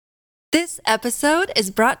This episode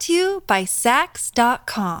is brought to you by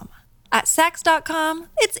Sax.com. At Sax.com,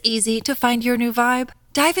 it's easy to find your new vibe.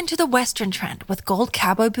 Dive into the Western trend with gold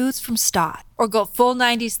cowboy boots from Stott, or go full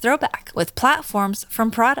 90s throwback with platforms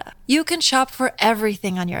from Prada. You can shop for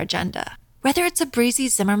everything on your agenda, whether it's a breezy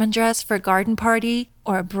Zimmermann dress for a garden party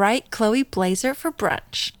or a bright Chloe blazer for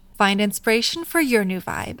brunch. Find inspiration for your new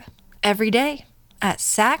vibe every day at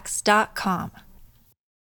Sax.com.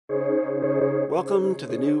 Welcome to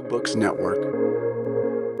the New Books Network.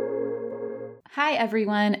 Hi,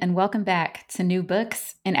 everyone, and welcome back to New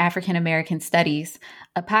Books in African American Studies,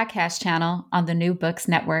 a podcast channel on the New Books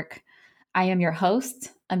Network. I am your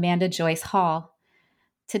host, Amanda Joyce Hall.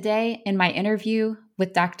 Today, in my interview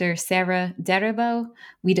with Dr. Sarah Deribo,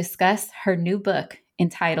 we discuss her new book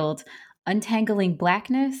entitled Untangling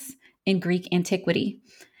Blackness in Greek Antiquity.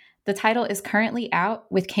 The title is currently out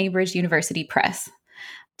with Cambridge University Press.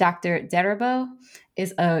 Dr. Deribo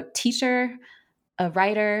is a teacher, a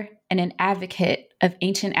writer, and an advocate of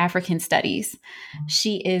ancient African studies.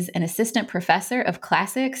 She is an assistant professor of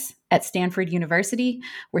classics at Stanford University,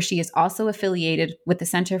 where she is also affiliated with the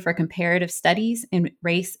Center for Comparative Studies in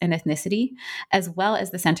Race and Ethnicity, as well as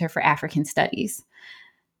the Center for African Studies.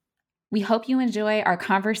 We hope you enjoy our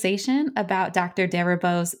conversation about Dr.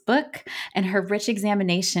 Deribo's book and her rich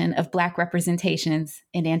examination of Black representations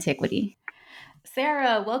in antiquity.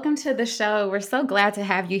 Sarah, welcome to the show. We're so glad to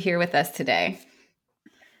have you here with us today.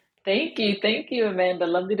 Thank you, Amanda.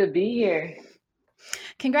 Lovely to be here.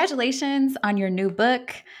 Congratulations on your new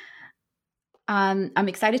book. I'm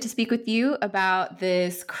excited to speak with you about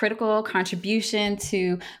this critical contribution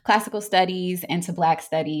to classical studies and to Black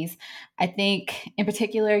studies. I think, in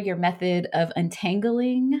particular, your method of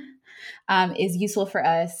untangling is useful for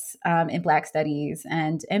us in Black studies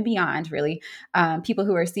and beyond, really. People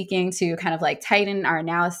who are seeking to kind of like tighten our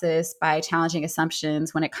analysis by challenging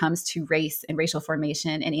assumptions when it comes to race and racial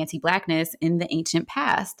formation and anti-Blackness in the ancient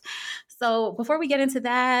past. So before we get into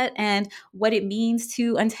that and what it means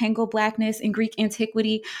to untangle Blackness in Greek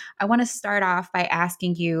antiquity, I want to start off by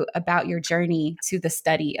asking you about your journey to the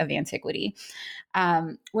study of antiquity.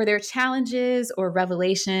 Were there challenges or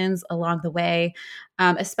revelations along the way,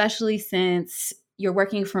 especially since you're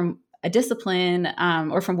working from a discipline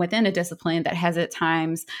or from within a discipline that has at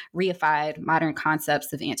times reified modern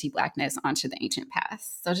concepts of anti-Blackness onto the ancient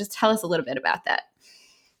past? So just tell us a little bit about that.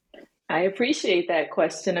 I appreciate that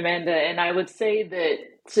question, Amanda. And I would say that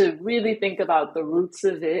to really think about the roots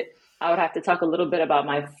of it, I would have to talk a little bit about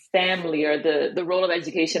my family or the role of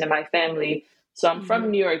education in my family. So I'm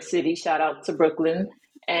from New York City, shout out to Brooklyn.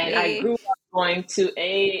 And Hey. I grew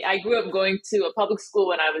up going to a public school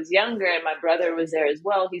when I was younger, and my brother was there as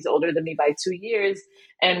well. He's older than me by 2 years.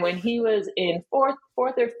 And when he was in fourth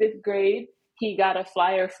or fifth grade, he got a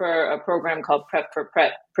flyer for a program called Prep for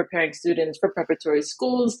Prep, preparing students for preparatory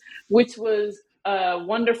schools, which was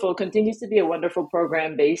continues to be a wonderful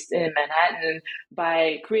program based in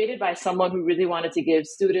Manhattan, created by someone who really wanted to give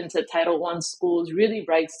students at Title I schools, really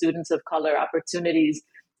bright students of color, opportunities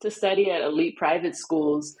to study at elite private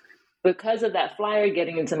schools. Because of that flyer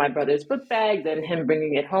getting into my brother's book bag, then him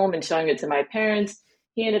bringing it home and showing it to my parents,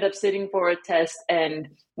 he ended up sitting for a test. And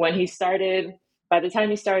by the time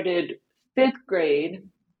he started fifth grade,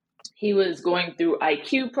 he was going through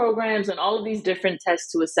IQ programs and all of these different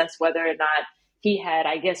tests to assess whether or not he had,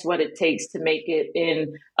 I guess, what it takes to make it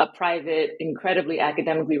in a private, incredibly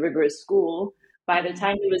academically rigorous school. By the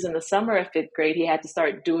time he was in the summer of fifth grade, he had to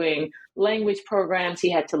start doing language programs. He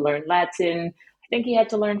had to learn Latin. I think he had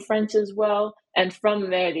to learn French as well. And from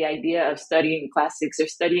there, the idea of studying classics or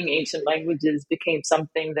studying ancient languages became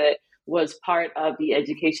something that was part of the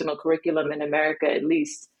educational curriculum in America, at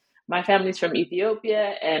least. My family's from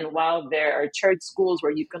Ethiopia, and while there are church schools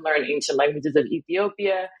where you can learn ancient languages of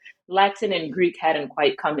Ethiopia, Latin and Greek hadn't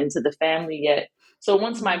quite come into the family yet. So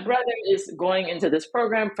once my brother is going into this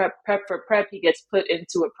program, prep for prep, he gets put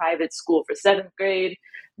into a private school for seventh grade.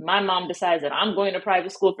 My mom decides that I'm going to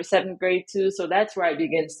private school for seventh grade too. So that's where I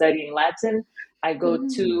begin studying Latin. I go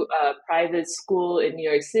to a private school in New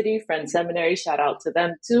York City, Friends Seminary, shout out to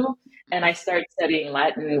them too. And I start studying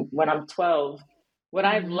Latin when I'm 12. What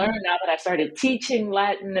I've learned now that I've started teaching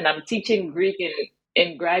Latin and I'm teaching Greek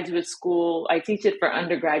in graduate school, I teach it for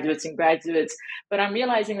undergraduates and graduates, but I'm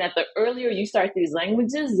realizing that the earlier you start these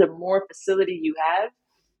languages, the more facility you have.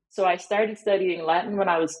 So I started studying Latin when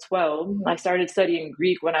I was 12. I started studying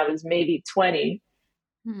Greek when I was maybe 20.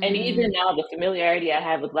 And even now, the familiarity I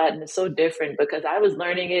have with Latin is so different because I was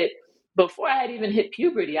learning it before I had even hit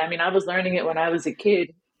puberty. I mean, I was learning it when I was a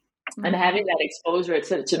kid. And having that exposure at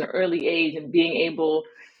such an early age and being able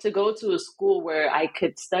to go to a school where I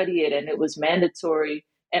could study it and it was mandatory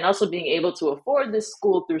and also being able to afford this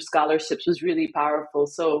school through scholarships was really powerful.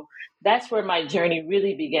 So that's where my journey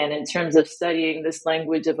really began in terms of studying this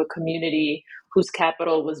language of a community whose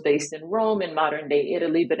capital was based in Rome in modern day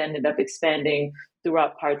Italy, but ended up expanding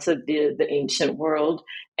throughout parts of the ancient world.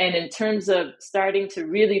 And in terms of starting to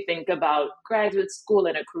really think about graduate school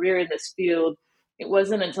and a career in this field, it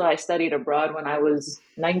wasn't until I studied abroad when I was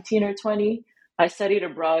 19 or 20. I studied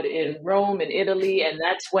abroad in Rome, in Italy, and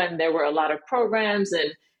that's when there were a lot of programs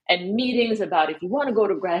and meetings about if you want to go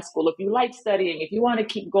to grad school, if you like studying, if you want to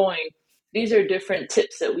keep going, these are different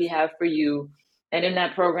tips that we have for you. And in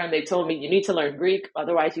that program, they told me you need to learn Greek,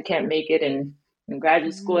 otherwise you can't make it in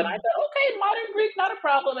graduate school. And I thought, okay, modern Greek, not a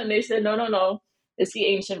problem. And they said, no, it's the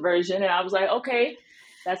ancient version. And I was like, okay,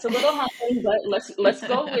 that's a little humbling, but let's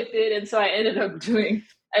go with it. And so I ended up doing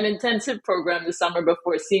an intensive program the summer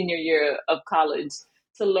before senior year of college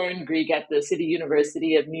to learn Greek at the City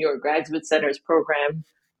University of New York Graduate Center's program.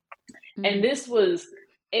 And this was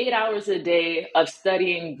 8 hours a day of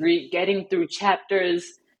studying Greek, getting through chapters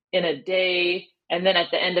in a day, and then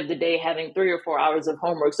at the end of the day, having 3 or 4 hours of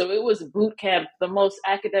homework. So it was boot camp, the most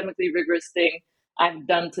academically rigorous thing I've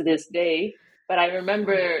done to this day. But I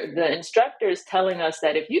remember the instructors telling us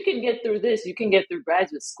that if you can get through this, you can get through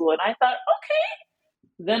graduate school. And I thought, okay,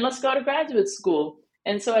 then let's go to graduate school.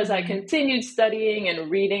 And so as I continued studying and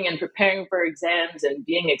reading and preparing for exams and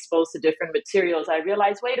being exposed to different materials, I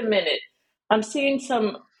realized, wait a minute, I'm seeing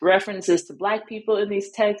some references to Black people in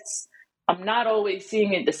these texts. I'm not always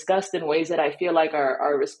seeing it discussed in ways that I feel like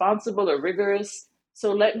are responsible or rigorous.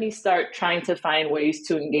 So let me start trying to find ways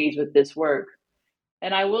to engage with this work.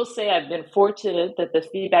 And I will say I've been fortunate that the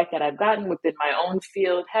feedback that I've gotten within my own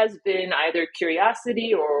field has been either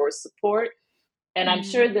curiosity or support. And I'm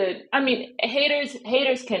sure that,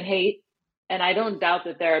 haters can hate. And I don't doubt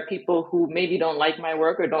that there are people who maybe don't like my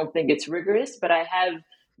work or don't think it's rigorous, but I have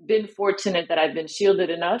been fortunate that I've been shielded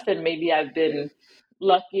enough, and maybe I've been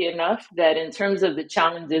lucky enough that in terms of the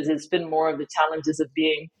challenges, it's been more of the challenges of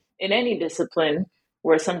being in any discipline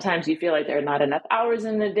where sometimes you feel like there are not enough hours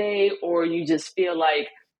in the day, or you just feel like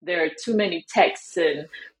there are too many texts and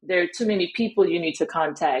there are too many people you need to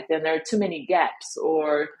contact and there are too many gaps,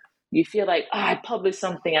 or you feel like, I published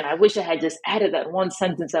something and I wish I had just added that one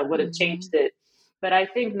sentence that would have changed it. But I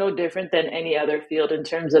think no different than any other field in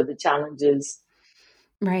terms of the challenges.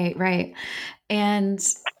 Right. And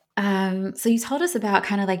so you told us about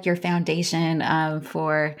kind of like your foundation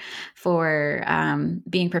for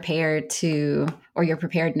being prepared to, or your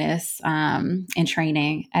preparedness and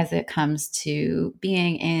training as it comes to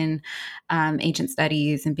being in ancient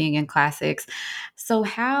studies and being in classics. So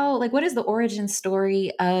what is the origin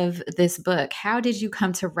story of this book? How did you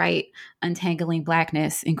come to write Untangling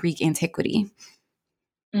Blackness in Greek Antiquity?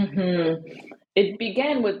 It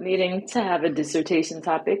began with needing to have a dissertation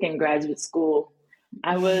topic in graduate school.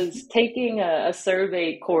 I was taking a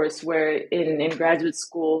survey course where in graduate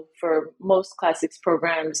school for most classics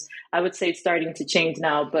programs, I would say it's starting to change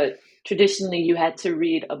now, but traditionally you had to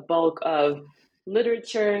read a bulk of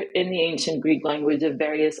literature in the ancient Greek language of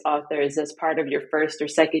various authors as part of your first or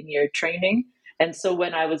second year training. And so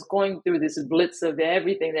when I was going through this blitz of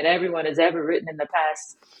everything that everyone has ever written in the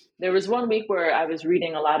past, there was one week where I was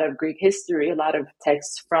reading a lot of Greek history, a lot of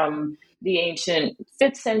texts from the ancient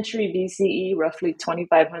 5th century BCE, roughly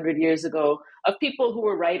 2,500 years ago, of people who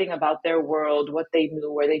were writing about their world, what they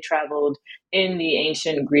knew, where they traveled in the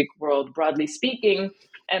ancient Greek world, broadly speaking.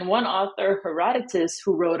 And one author, Herodotus,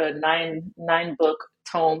 who wrote a nine-book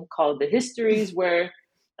tome called The Histories, where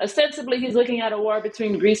ostensibly he's looking at a war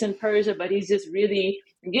between Greece and Persia, but he's just really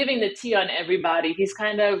giving the tea on everybody. He's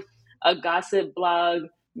kind of a gossip blog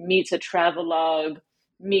meets a travelogue,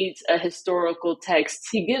 meets a historical text.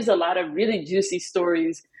 He gives a lot of really juicy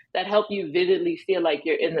stories that help you vividly feel like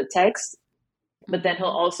you're in the text, but then he'll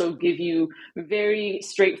also give you very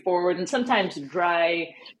straightforward and sometimes dry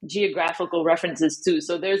geographical references too.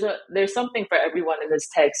 So there's something for everyone in this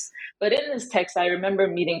text. But in this text, I remember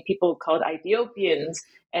meeting people called Ethiopians,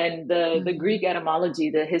 and the Greek etymology,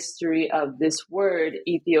 the history of this word,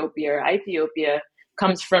 Ethiopia or Ethiopia,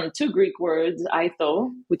 comes from two Greek words,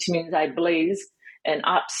 aitho, which means I blaze, and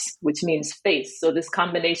ops, which means face. So this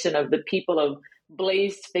combination of the people of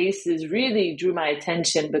blazed faces really drew my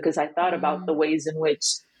attention because I thought about the ways in which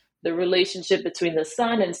the relationship between the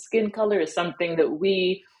sun and skin color is something that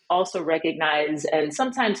we also recognize and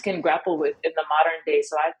sometimes can grapple with in the modern day.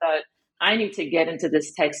 So I thought I need to get into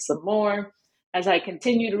this text some more. As I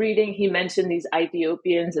continued reading, he mentioned these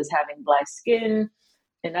Ethiopians as having black skin.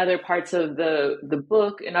 in other parts of the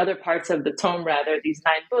book, in other parts of the tome, rather, these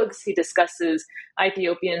 9 books, he discusses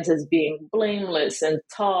Ethiopians as being blameless and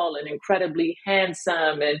tall and incredibly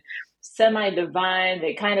handsome and semi-divine.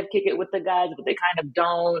 They kind of kick it with the gods, but they kind of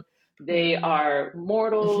don't. They are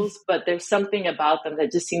mortals, but there's something about them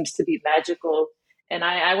that just seems to be magical. And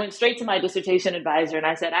I went straight to my dissertation advisor and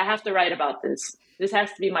I said, I have to write about this. This has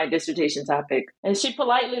to be my dissertation topic. And she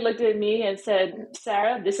politely looked at me and said,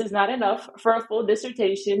 Sarah, this is not enough for a full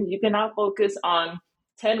dissertation. You cannot focus on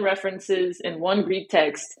 10 references in one Greek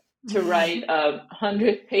text to write a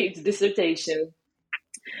 100-page dissertation.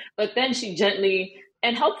 But then she gently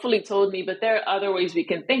and helpfully told me, but there are other ways we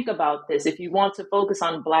can think about this. If you want to focus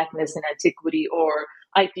on Blackness in antiquity or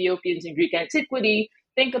Ethiopians in Greek antiquity,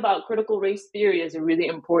 think about critical race theory as a really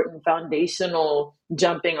important foundational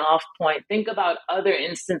jumping off point. Think about other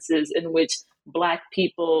instances in which Black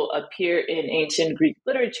people appear in ancient Greek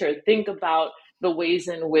literature. Think about the ways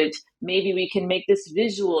in which maybe we can make this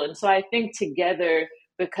visual. And so I think together,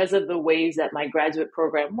 because of the ways that my graduate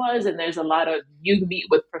program was, and there's a lot of, you meet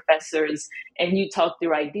with professors and you talk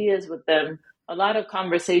through ideas with them, a lot of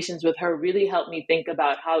conversations with her really helped me think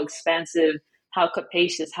about how expansive, how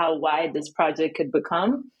capacious, how wide this project could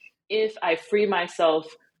become if I free myself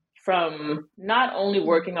from not only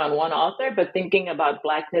working on one author, but thinking about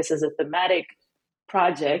Blackness as a thematic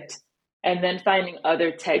project, and then finding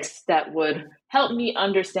other texts that would help me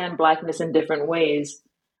understand Blackness in different ways.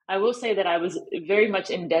 I will say that I was very much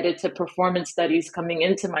indebted to performance studies coming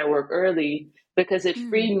into my work early, because it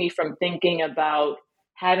freed me from thinking about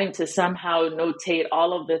having to somehow notate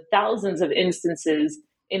all of the thousands of instances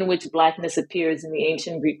in which Blackness appears in the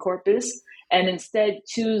ancient Greek corpus, and instead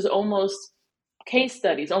choose almost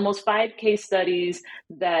 5 case studies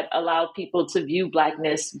that allow people to view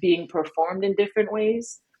Blackness being performed in different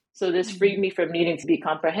ways. So this freed me from needing to be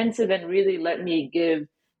comprehensive and really let me give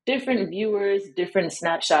different viewers different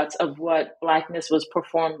snapshots of what Blackness was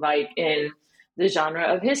performed like in the genre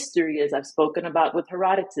of history, as I've spoken about with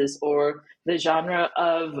Herodotus, or the genre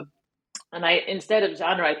of, and instead of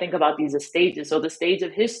genre, I think about these as stages. So the stage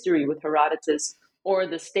of history with Herodotus, or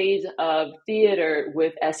the stage of theater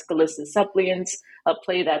with Aeschylus' Suppliants, a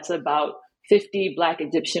play that's about 50 Black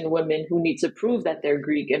Egyptian women who need to prove that they're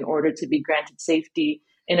Greek in order to be granted safety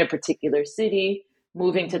in a particular city,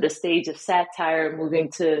 moving to the stage of satire, moving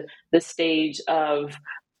to the stage of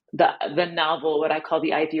the novel, what I call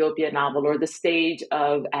the Ethiopia novel, or the stage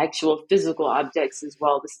of actual physical objects as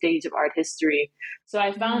well, the stage of art history. So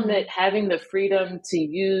I found that having the freedom to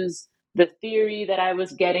use the theory that I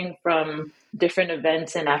was getting from different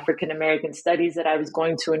events in African American studies that I was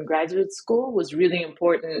going to in graduate school was really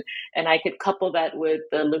important. And I could couple that with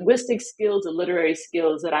the linguistic skills, the literary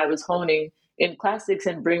skills that I was honing in classics,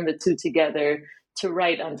 and bring the two together to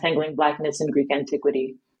write Untangling Blackness in Greek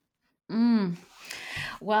Antiquity.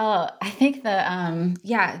 Well, I think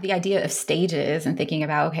the idea of stages and thinking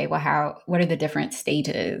about, okay, well, what are the different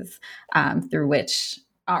stages through which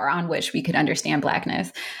or on which we could understand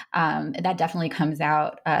Blackness? That definitely comes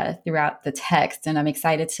out throughout the text. And I'm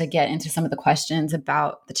excited to get into some of the questions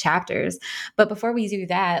about the chapters. But before we do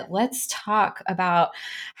that, let's talk about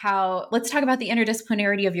the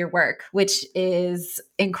interdisciplinarity of your work, which is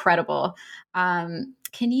incredible.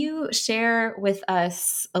 Can you share with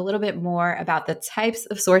us a little bit more about the types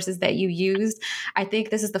of sources that you used? I think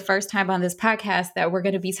this is the first time on this podcast that we're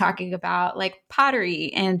going to be talking about like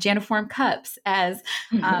pottery and janiform cups as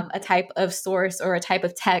a type of source or a type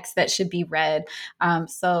of text that should be read.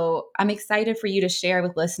 So I'm excited for you to share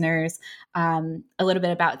with listeners a little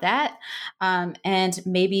bit about that. And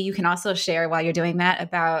maybe you can also share while you're doing that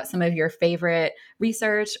about some of your favorite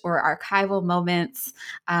research or archival moments,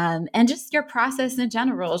 and just your process in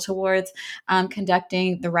general towards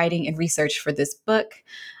conducting the writing and research for this book.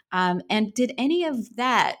 And did any of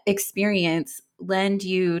that experience lend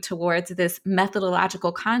you towards this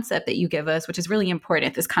methodological concept that you give us, which is really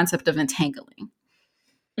important, this concept of entangling?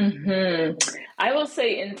 I will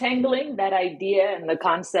say entangling, that idea and the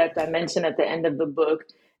concept I mentioned at the end of the book,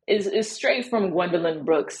 is straight from Gwendolyn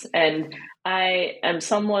Brooks. And I am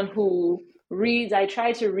someone who reads, I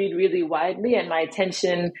try to read really widely, and my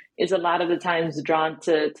attention is a lot of the times drawn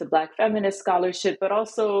to Black feminist scholarship, but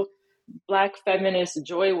also Black feminist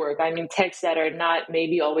joy work. I mean, texts that are not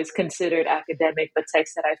maybe always considered academic, but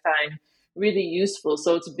texts that I find really useful.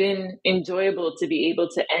 So it's been enjoyable to be able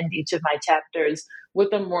to end each of my chapters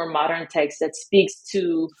with a more modern text that speaks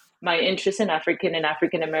to my interest in African and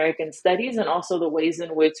African American studies, and also the ways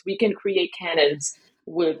in which we can create canons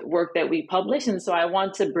with work that we publish. And so I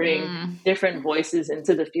want to bring different voices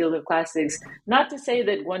into the field of classics. Not to say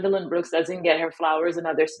that Gwendolyn Brooks doesn't get her flowers in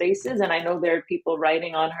other spaces. And I know there are people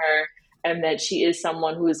writing on her and that she is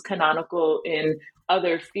someone who is canonical in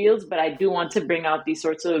other fields, but I do want to bring out these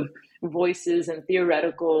sorts of voices and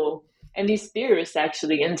theoretical and these theorists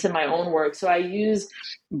actually into my own work. So I use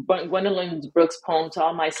Gwendolyn Brooks' poem To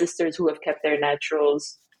All My Sisters Who Have Kept Their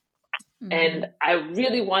Naturals. And I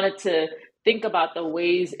really wanted to think about the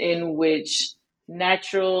ways in which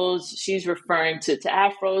naturals, she's referring to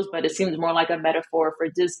afros, but it seems more like a metaphor for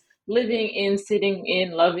just living in, sitting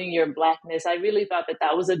in, loving your Blackness. I really thought that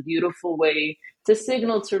that was a beautiful way to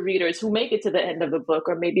signal to readers who make it to the end of the book,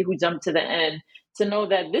 or maybe who jump to the end, to know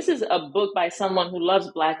that this is a book by someone who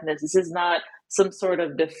loves Blackness. This is not some sort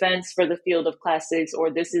of defense for the field of classics,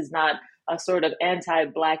 or this is not a sort of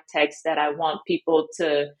anti-Black text that I want people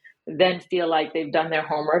to then feel like they've done their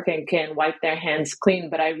homework and can wipe their hands clean.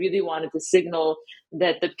 But I really wanted to signal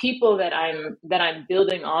that the people that I'm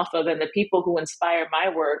building off of and the people who inspire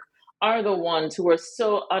my work are the ones who are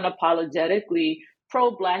so unapologetically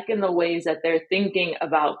pro-Black in the ways that they're thinking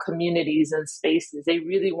about communities and spaces. They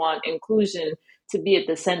really want inclusion to be at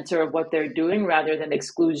the center of what they're doing rather than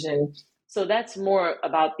exclusion. So that's more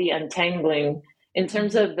about the untangling. In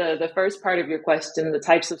terms of the first part of your question, the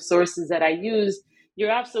types of sources that I use, you're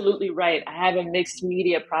absolutely right. I have a mixed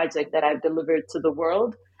media project that I've delivered to the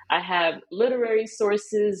world. I have literary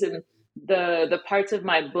sources, and the parts of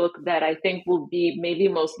my book that I think will be maybe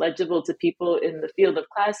most legible to people in the field of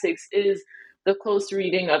classics is the close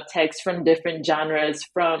reading of texts from different genres,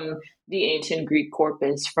 from the ancient Greek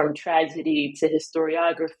corpus, from tragedy to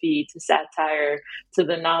historiography to satire to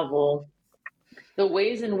the novel. The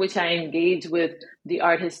ways in which I engage with the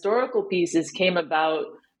art historical pieces came about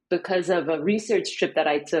because of a research trip that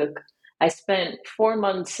I took. I spent 4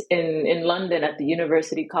 months in London at the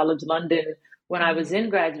University College London when I was in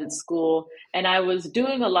graduate school, and I was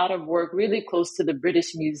doing a lot of work really close to the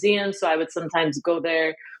British Museum. So I would sometimes go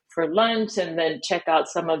there for lunch and then check out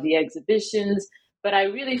some of the exhibitions. But I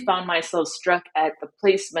really found myself struck at the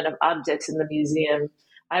placement of objects in the museum.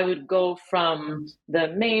 I would go from the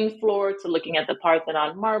main floor to looking at the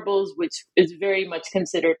Parthenon marbles, which is very much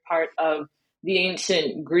considered part of the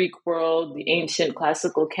ancient Greek world, the ancient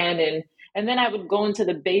classical canon. And then I would go into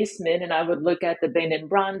the basement and I would look at the Benin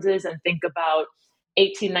bronzes and think about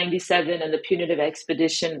 1897 and the punitive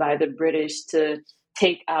expedition by the British to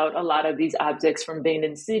take out a lot of these objects from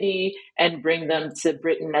Benin City and bring them to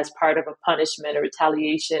Britain as part of a punishment or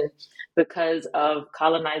retaliation because of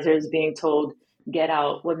colonizers being told, get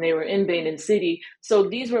out, when they were in Benin City. So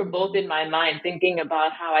these were both in my mind, thinking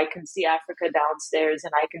about how I can see Africa downstairs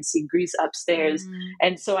and I can see Greece upstairs.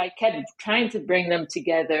 And so I kept trying to bring them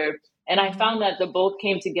together. And I found that the both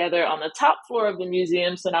came together on the top floor of the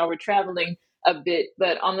museum. So now we're traveling a bit,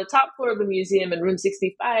 but on the top floor of the museum in room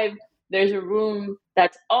 65, there's a room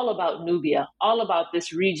that's all about Nubia, all about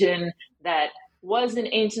this region that was an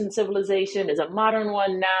ancient civilization, is a modern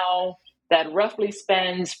one now, that roughly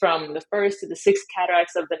spans from the first to the sixth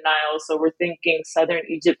cataracts of the Nile. So we're thinking southern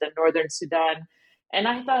Egypt and northern Sudan. And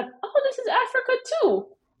I thought, oh, this is Africa too.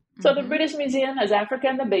 So the British Museum has Africa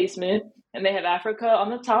in the basement, and they have Africa on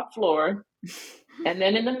the top floor. And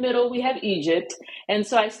then in the middle, we have Egypt. And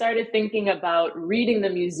so I started thinking about reading the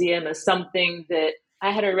museum as something that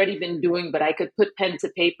I had already been doing, but I could put pen to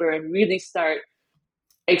paper and really start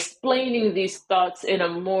explaining these thoughts in a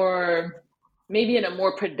more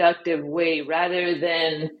productive way, rather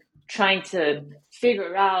than trying to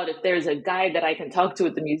figure out if there's a guide that I can talk to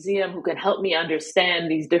at the museum who can help me understand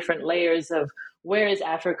these different layers of where is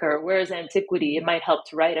Africa or where is antiquity. It might help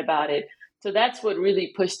to write about it. So that's what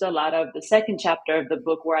really pushed a lot of the second chapter of the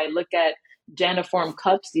book, where I look at Janiform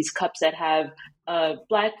cups, these cups that have a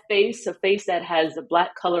Black face, a face that has a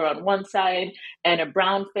Black color on one side, and a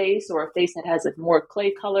brown face, or a face that has a more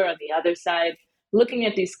clay color on the other side. Looking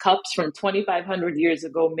at these cups from 2,500 years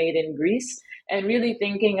ago made in Greece, and really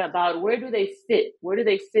thinking about where do they fit? Where do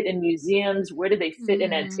they fit in museums? Where do they fit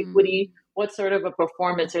in antiquity? What sort of a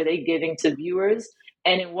performance are they giving to viewers?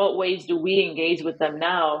 And in what ways do we engage with them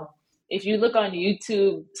now? If you look on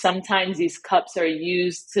YouTube, sometimes these cups are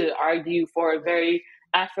used to argue for a very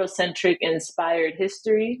Afrocentric inspired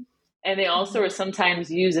history. And they also are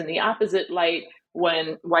sometimes used in the opposite light,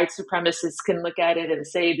 when white supremacists can look at it and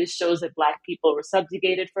say, this shows that Black people were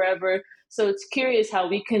subjugated forever. So it's curious how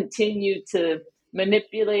we continue to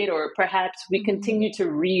manipulate, or perhaps we continue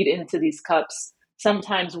to read into these cups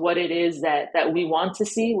sometimes what it is that we want to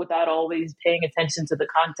see without always paying attention to the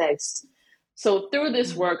context. So through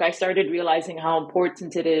this work, I started realizing how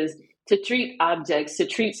important it is to treat objects, to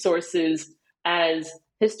treat sources as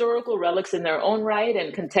historical relics in their own right,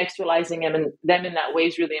 and contextualizing them in that way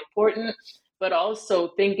is really important, but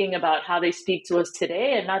also thinking about how they speak to us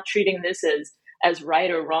today and not treating this as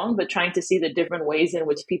right or wrong, but trying to see the different ways in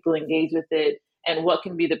which people engage with it and what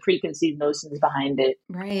can be the preconceived notions behind it.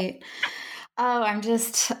 Right. I'm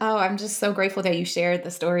just so grateful that you shared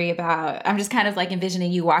the story about, I'm just kind of like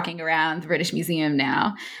envisioning you walking around the British Museum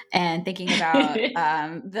now and thinking about,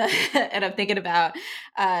 and I'm thinking about,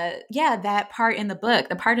 that part in the book.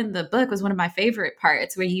 The part in the book was one of my favorite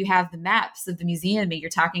parts, where you have the maps of the museum and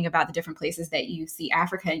you're talking about the different places that you see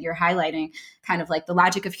Africa, and you're highlighting kind of like the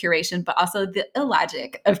logic of curation, but also the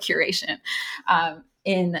illogic of curation,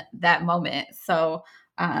 in that moment. So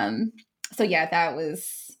yeah, that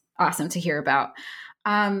was awesome to hear about.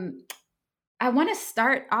 I want to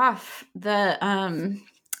start off the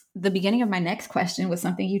beginning of my next question with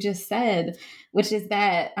something you just said, which is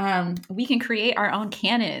that we can create our own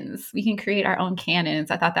canons. We can create our own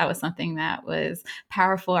canons. I thought that was something that was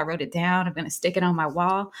powerful. I wrote it down. I'm going to stick it on my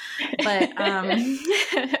wall. But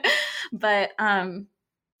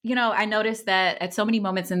I noticed that at so many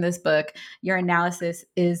moments in this book, your analysis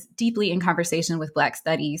is deeply in conversation with Black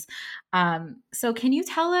studies. So can you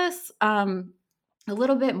tell us a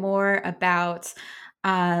little bit more about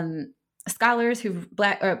scholars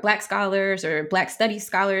Black scholars or Black studies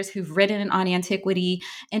scholars who've written on antiquity,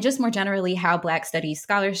 and just more generally how Black studies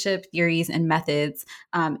scholarship, theories, and methods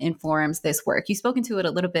informs this work? You've spoken to it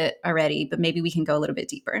a little bit already, but maybe we can go a little bit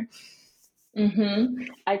deeper.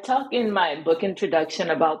 I talk in my book introduction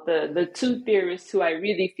about the two theorists who I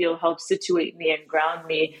really feel help situate me and ground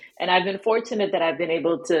me. And I've been fortunate that I've been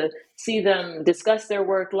able to see them discuss their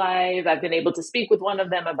work live. I've been able to speak with one of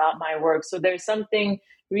them about my work. So there's something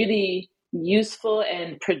really useful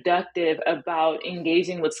and productive about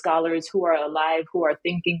engaging with scholars who are alive, who are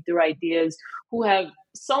thinking through ideas, who have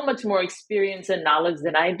so much more experience and knowledge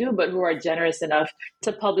than I do, but who are generous enough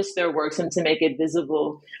to publish their works and to make it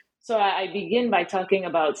visible. So I begin by talking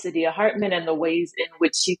about Saidiya Hartman and the ways in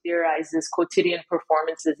which she theorizes quotidian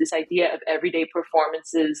performances, this idea of everyday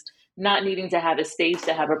performances, not needing to have a stage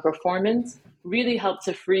to have a performance, really helped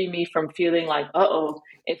to free me from feeling like,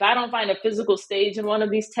 if I don't find a physical stage in one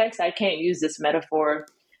of these texts, I can't use this metaphor.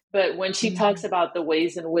 But when she talks about the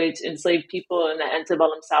ways in which enslaved people in the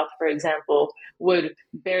antebellum South, for example, would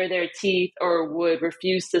bare their teeth or would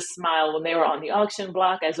refuse to smile when they were on the auction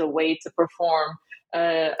block as a way to perform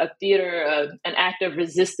a theater, an act of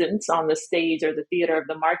resistance on the stage or the theater of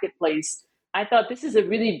the marketplace, I thought this is a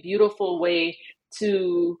really beautiful way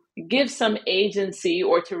to give some agency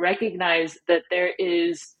or to recognize that there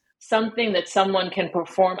is something that someone can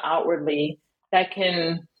perform outwardly that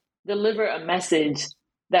can deliver a message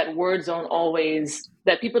that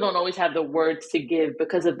that people don't always have the words to give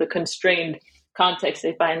because of the constrained context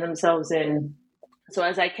they find themselves in. So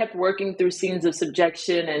as I kept working through Scenes of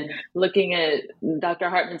Subjection and looking at Dr.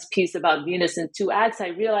 Hartman's piece about Venus in Two Acts, I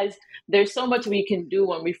realized there's so much we can do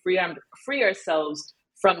when we free ourselves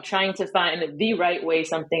from trying to find the right way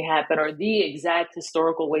something happened or the exact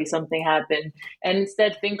historical way something happened, and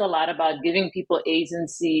instead think a lot about giving people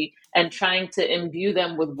agency and trying to imbue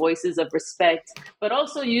them with voices of respect, but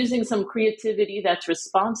also using some creativity that's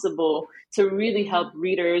responsible to really help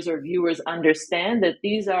readers or viewers understand that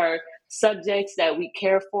these are subjects that we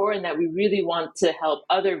care for and that we really want to help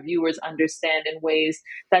other viewers understand in ways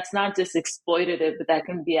that's not just exploitative, but that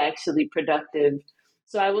can be actually productive.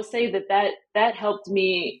 So I will say that helped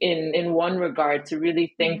me in one regard to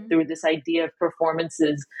really think through this idea of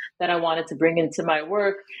performances that I wanted to bring into my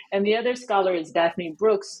work. And the other scholar is Daphne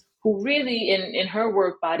Brooks, who really in her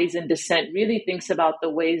work, Bodies in Descent, really thinks about the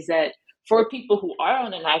ways that for people who are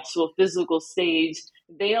on an actual physical stage,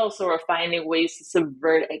 they also are finding ways to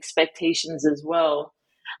subvert expectations as well.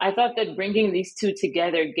 I thought that bringing these two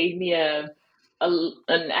together gave me an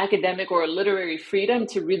academic or a literary freedom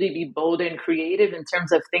to really be bold and creative in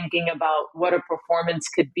terms of thinking about what a performance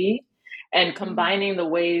could be, and combining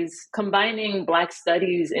Black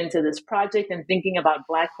studies into this project and thinking about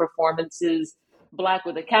Black performances, Black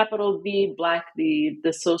with a capital B, Black, the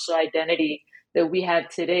social identity that we have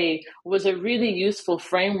today, was a really useful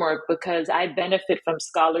framework because I benefit from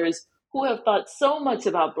scholars who have thought so much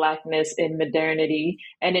about Blackness in modernity.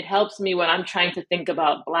 And it helps me when I'm trying to think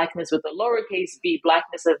about Blackness with a lowercase b,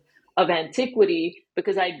 Blackness of antiquity,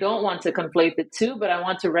 because I don't want to conflate the two, but I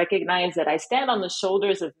want to recognize that I stand on the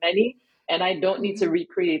shoulders of many and I don't need to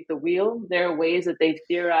recreate the wheel. There are ways that they've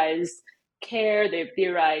theorized care, they've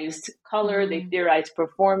theorized color, they've theorized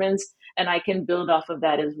performance, and I can build off of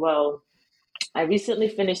that as well. I recently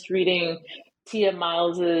finished reading Tia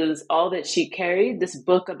Miles's All That She Carried, this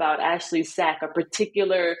book about Ashley Sack, a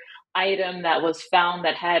particular item that was found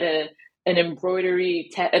that had an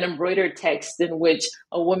embroidered text in which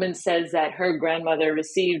a woman says that her grandmother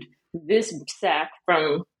received this sack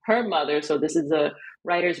from her mother. So this is a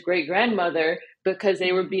writer's great grandmother, because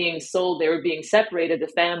they were being sold, they were being separated, the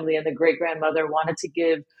family, and the great grandmother wanted to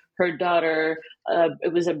give her daughter,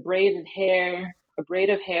 it was a braid of hair,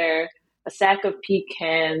 a sack of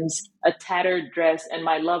pecans, a tattered dress, and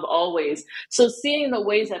my love always. So seeing the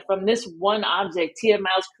ways that from this one object, Tia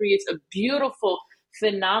Miles creates a beautiful,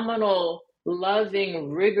 phenomenal,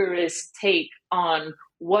 loving, rigorous take on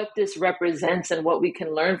what this represents and what we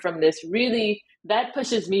can learn from this, really, that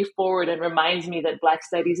pushes me forward and reminds me that Black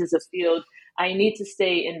Studies is a field I need to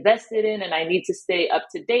stay invested in, and I need to stay up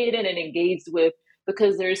to date in and engaged with,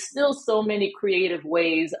 because there's still so many creative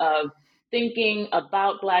ways of thinking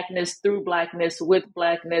about Blackness, through Blackness, with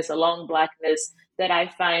Blackness, along Blackness, that I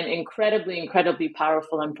find incredibly, incredibly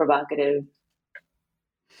powerful and provocative.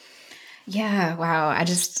 Yeah, wow. I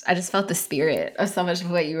just felt the spirit of so much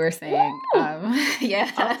of what you were saying.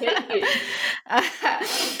 Yeah. I'll take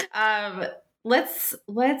it. Let's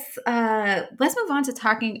move on to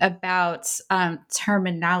talking about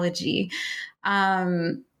terminology.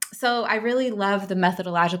 So I really love the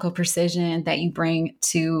methodological precision that you bring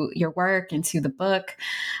to your work and to the book.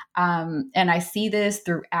 And I see this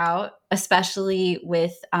throughout, especially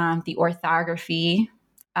with the orthography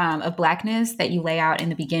of Blackness that you lay out in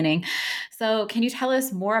the beginning. So can you tell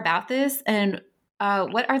us more about this, and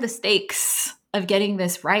what are the stakes of getting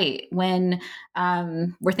this right when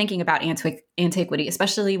we're thinking about antiquity,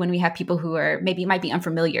 especially when we have people who are might be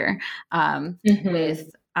unfamiliar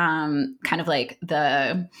with kind of like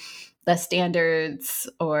the standards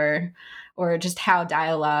or just how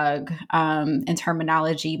dialogue and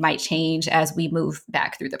terminology might change as we move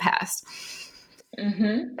back through the past.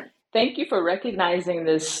 Mm-hmm. Thank you for recognizing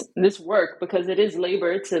this work, because it is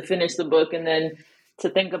labor to finish the book and then to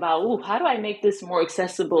think about, how do I make this more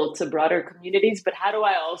accessible to broader communities? But how do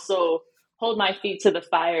I also hold my feet to the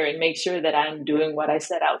fire and make sure that I'm doing what I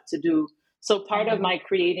set out to do? So part of my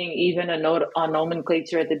creating even a note on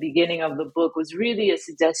nomenclature at the beginning of the book was really a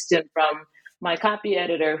suggestion from my copy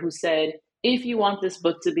editor, who said, if you want this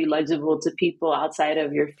book to be legible to people outside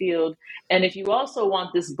of your field, and if you also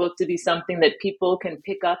want this book to be something that people can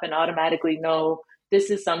pick up and automatically know, this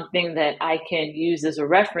is something that I can use as a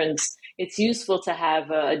reference, it's useful to have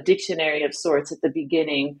a dictionary of sorts at the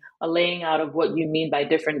beginning, a laying out of what you mean by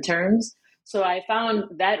different terms. So I found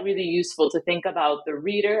that really useful to think about the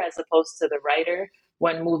reader as opposed to the writer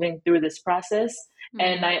when moving through this process. Mm-hmm.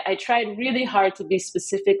 And I tried really hard to be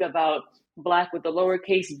specific about Black with a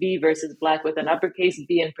lowercase b versus Black with an uppercase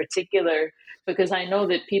B in particular, because I know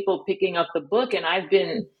that people picking up the book, and I've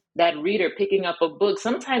been that reader picking up a book,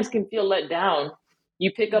 sometimes can feel let down.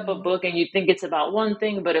 You pick up a book and you think it's about one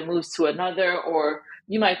thing, but it moves to another, or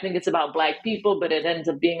you might think it's about Black people, but it ends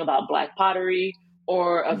up being about Black pottery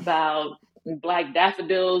or about Black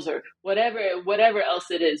daffodils or whatever else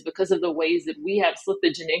it is, because of the ways that we have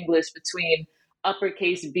slippage in English between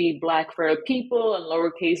uppercase B Black for a people and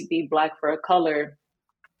lowercase b Black for a color.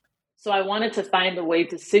 So I wanted to find a way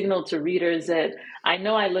to signal to readers that I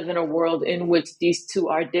know I live in a world in which these two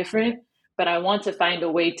are different, but I want to find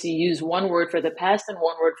a way to use one word for the past and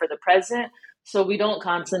one word for the present, so we don't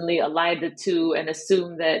constantly ally the two and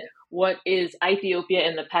assume that what is Ethiopia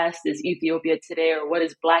in the past is Ethiopia today, or what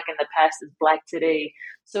is Black in the past is Black today.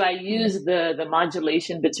 So I use the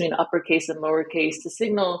modulation between uppercase and lowercase to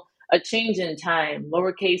signal a change in time.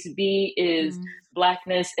 Lowercase b is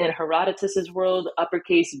Blackness in Herodotus's world.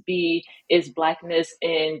 Uppercase B is Blackness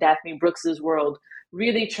in Daphne Brooks's world.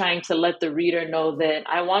 Really trying to let the reader know that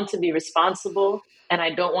I want to be responsible and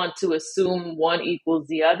I don't want to assume one equals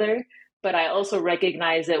the other. But I also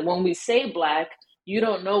recognize that when we say Black, you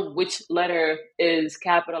don't know which letter is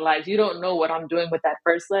capitalized. You don't know what I'm doing with that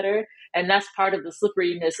first letter. And that's part of the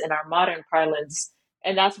slipperiness in our modern parlance.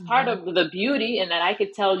 And that's part of the beauty, in that I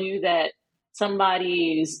could tell you that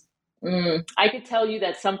I could tell you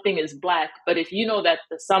that something is Black, but if you know that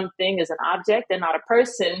the something is an object and not a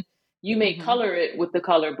person, you may color it with the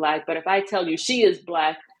color Black. But if I tell you she is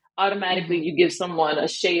Black, automatically you give someone a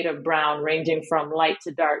shade of brown ranging from light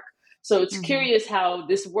to dark. So it's curious how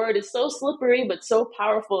this word is so slippery, but so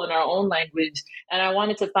powerful in our own language. And I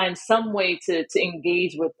wanted to find some way to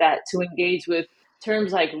engage with that, to engage with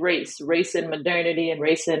terms like race and modernity and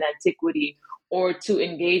race and antiquity, or to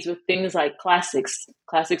engage with things like classics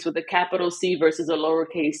with a capital C versus a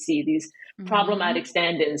lowercase c, these problematic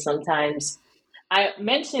stand-ins sometimes. I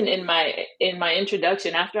mentioned in my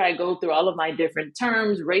introduction, after I go through all of my different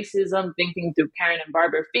terms, racism, thinking through Karen and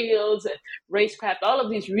Barbara Fields, and racecraft, all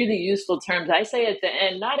of these really useful terms, I say at the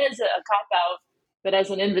end, not as a cop out, but as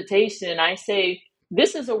an invitation, I say,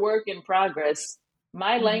 this is a work in progress.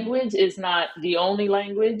 My language is not the only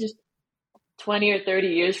language. 20 or 30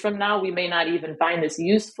 years from now, we may not even find this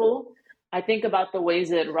useful. I think about the ways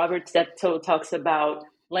that Robert Steptoe talks about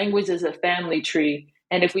language as a family tree.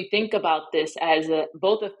 And if we think about this as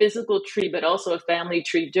both a physical tree, but also a family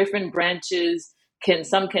tree, different branches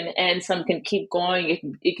some can end, some can keep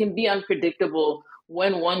going. It can be unpredictable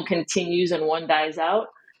when one continues and one dies out.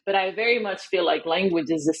 But I very much feel like language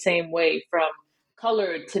is the same way, from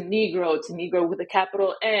colored to Negro with a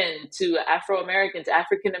capital N, to Afro-American, to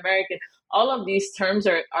African-American. All of these terms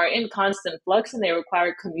are in constant flux, and they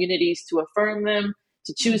require communities to affirm them,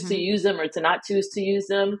 to choose to use them or to not choose to use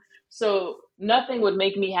them. So nothing would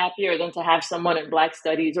make me happier than to have someone in Black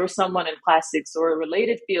studies or someone in classics or a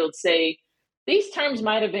related field say, these terms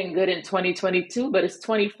might have been good in 2022, but it's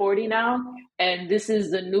 2040 now. And this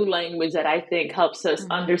is the new language that I think helps us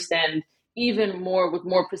understand even more, with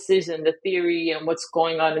more precision, the theory and what's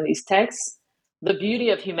going on in these texts. The beauty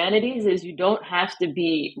of humanities is you don't have to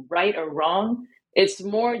be right or wrong. It's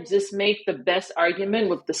more just make the best argument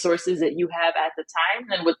with the sources that you have at the time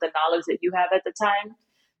and with the knowledge that you have at the time.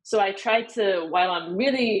 So I try to, while I'm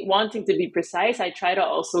really wanting to be precise, I try to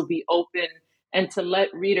also be open and to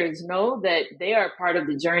let readers know that they are part of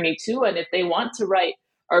the journey too. And if they want to write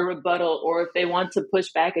a rebuttal, or if they want to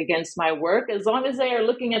push back against my work, as long as they are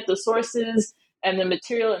looking at the sources and the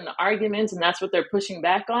material and the arguments, and that's what they're pushing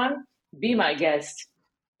back on, be my guest.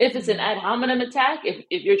 If it's an ad hominem attack,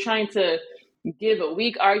 if you're trying to give a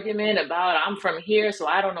weak argument about I'm from here, so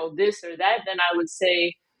I don't know this or that, then I would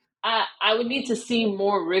say I would need to see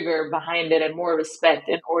more rigor behind it and more respect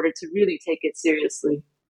in order to really take it seriously.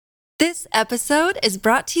 This episode is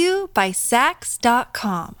brought to you by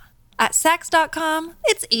Saks.com. At Saks.com,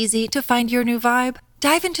 it's easy to find your new vibe.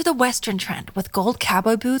 Dive into the Western trend with gold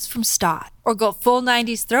cowboy boots from Stott, or go full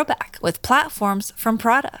 90s throwback with platforms from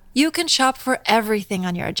Prada. You can shop for everything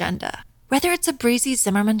on your agenda, whether it's a breezy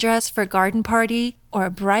Zimmermann dress for a garden party or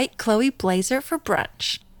a bright Chloe blazer for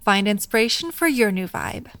brunch. Find inspiration for your new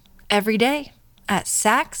vibe every day at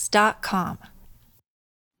Saks.com.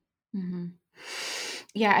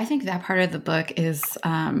 Yeah, I think that part of the book is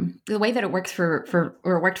the way that it works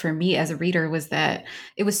worked for me as a reader was that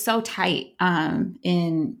it was so tight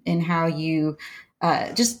in how you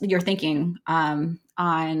just your thinking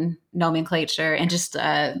on nomenclature and just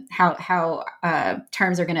how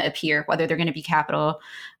terms are going to appear, whether they're going to be capital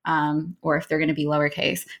or if they're going to be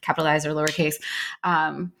lowercase, capitalized or lowercase.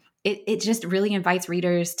 It just really invites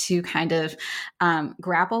readers to kind of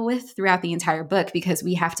grapple with throughout the entire book, because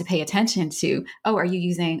we have to pay attention to, are you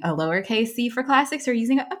using a lowercase c for classics or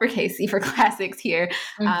using an uppercase c for classics here?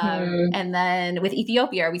 And then with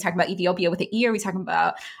Ethiopia, are we talking about Ethiopia with an E, or are we talking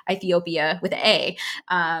about Ethiopia with an A?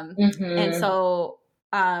 And so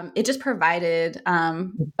it just provided,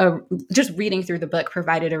 just reading through the book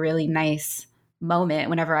provided a really nice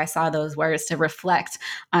moment whenever I saw those words to reflect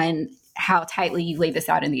on how tightly you laid this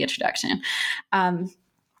out in the introduction.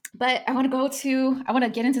 But I want to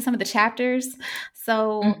get into some of the chapters.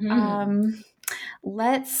 So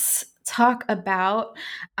let's talk about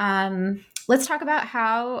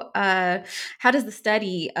how does the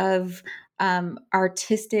study of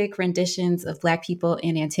artistic renditions of Black people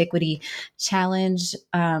in antiquity challenge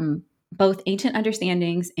both ancient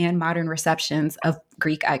understandings and modern receptions of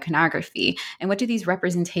Greek iconography? And what do these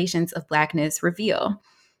representations of Blackness reveal?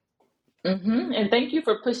 And thank you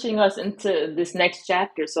for pushing us into this next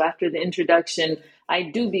chapter. So after the introduction, I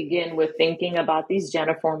do begin with thinking about these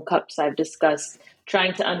Janiform cups I've discussed,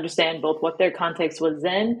 trying to understand both what their context was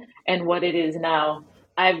then and what it is now.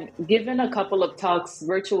 I've given a couple of talks,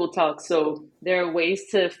 virtual talks, so there are ways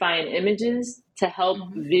to find images to help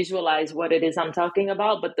visualize what it is I'm talking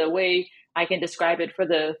about. But the way I can describe it for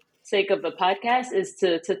the sake of the podcast is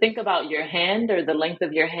to think about your hand, or the length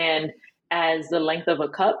of your hand, as the length of a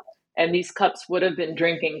cup. And these cups would have been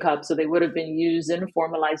drinking cups. So they would have been used in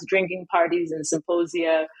formalized drinking parties and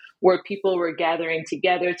symposia where people were gathering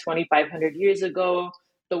together 2,500 years ago.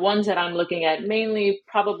 The ones that I'm looking at mainly,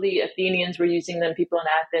 probably Athenians were using them, people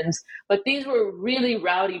in Athens. But these were really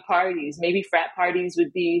rowdy parties. Maybe frat parties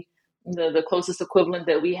would be the closest equivalent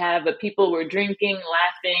that we have. But people were drinking,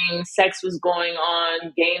 laughing, sex was going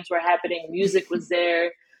on, games were happening, music was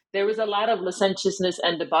there. There was a lot of licentiousness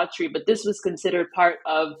and debauchery, but this was considered part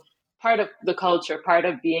of the culture, part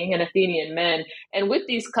of being an Athenian man. And with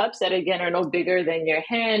these cups that, again, are no bigger than your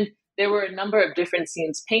hand, there were a number of different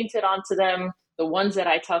scenes painted onto them. the ones that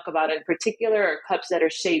I talk about in particular are cups that are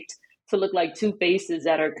shaped to look like two faces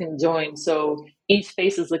that are conjoined. So each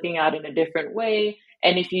face is looking out in a different way.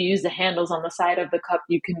 And if you use the handles on the side of the cup,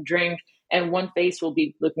 you can drink, and one face will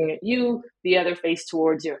be looking at you, the other face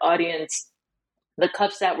towards your audience. The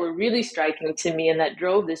cups that were really striking to me and that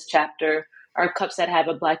drove this chapter are cups that have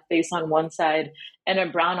a black face on one side and a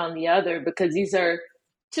brown on the other, because these are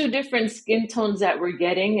two different skin tones that we're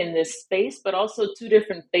getting in this space, but also two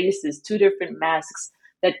different faces, two different masks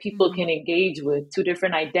that people can engage with, two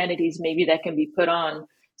different identities maybe that can be put on.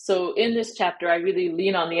 So in this chapter, I really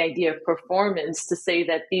lean on the idea of performance to say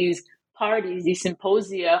that these parties, these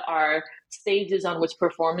symposia, are stages on which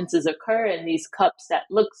performances occur, and these cups that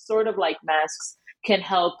look sort of like masks can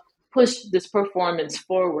help push this performance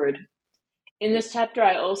forward. In this chapter,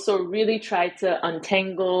 I also really try to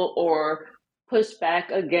untangle or push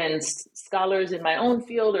back against scholars in my own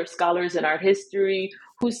field or scholars in art history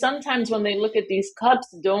who sometimes when they look at these cups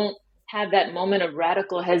don't have that moment of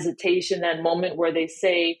radical hesitation, that moment where they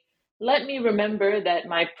say, let me remember that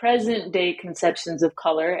my present day conceptions of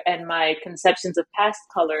color and my conceptions of past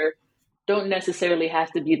color don't necessarily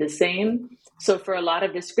have to be the same. So for a lot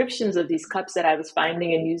of descriptions of these cups that I was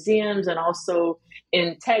finding in museums and also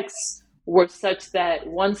in texts were such that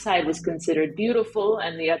one side was considered beautiful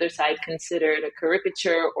and the other side considered a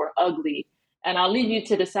caricature or ugly. And I'll leave you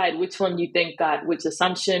to decide which one you think got which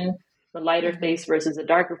assumption, the lighter face versus a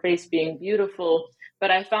darker face being beautiful.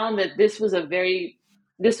 But I found that this was a very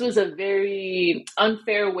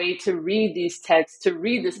unfair way to read these texts, to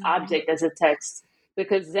read this object as a text,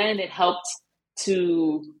 because then it helped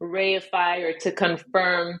to reify or to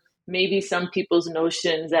confirm maybe some people's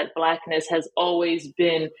notions that Blackness has always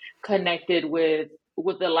been connected with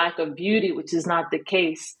the lack of beauty, which is not the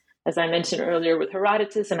case. As I mentioned earlier, with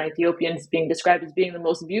Herodotus and Ethiopians being described as being the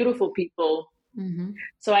most beautiful people. Mm-hmm.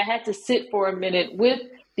 So I had to sit for a minute with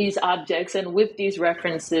these objects and with these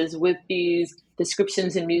references, with these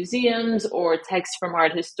descriptions in museums or texts from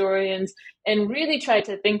art historians, and really try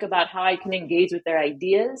to think about how I can engage with their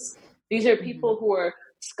ideas. These are people who are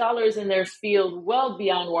scholars in their field well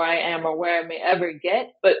beyond where I am or where I may ever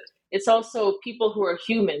get, but it's also people who are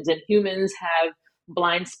humans, and humans have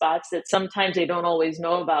blind spots that sometimes they don't always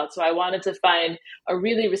know about. So I wanted to find a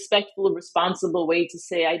really respectful, responsible way to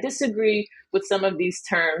say, I disagree with some of these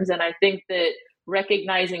terms, and I think that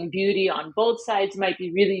recognizing beauty on both sides might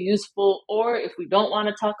be really useful. Or if we don't want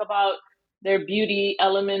to talk about their beauty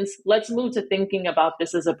elements, let's move to thinking about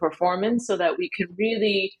this as a performance so that we can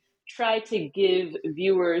really try to give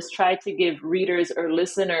viewers, try to give readers or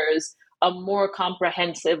listeners a more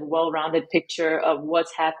comprehensive, well-rounded picture of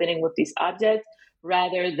what's happening with these objects,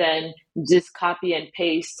 rather than just copy and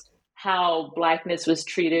paste how Blackness was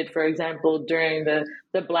treated, for example, during the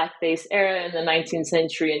blackface era in the 19th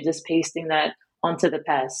century, and just pasting that onto the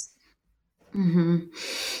past.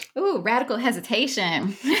 Mm-hmm. Ooh, radical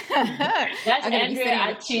hesitation. That's Andrea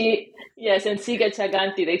Achi, yes, and Siga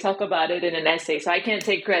Chaganti. They talk about it in an essay, so I can't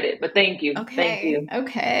take credit, but thank you. Okay. Thank you.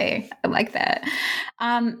 Okay, I like that.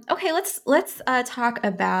 Okay, let's talk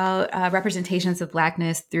about representations of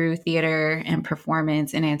Blackness through theater and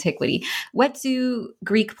performance in antiquity. What do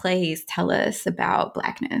Greek plays tell us about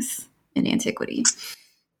Blackness in antiquity?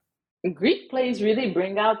 Greek plays really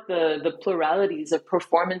bring out the pluralities of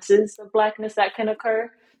performances of Blackness that can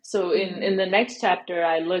occur. So in the next chapter,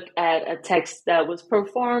 I look at a text that was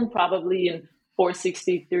performed probably in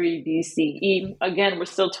 463 BCE. Again, we're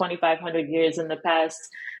still 2,500 years in the past.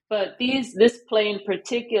 But this play in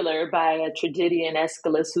particular by a tragedian,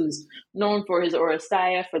 Aeschylus, who's known for his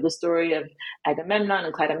Oresteia, for the story of Agamemnon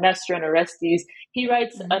and Clytemnestra and Orestes, he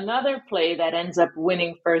writes another play that ends up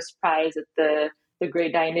winning first prize at the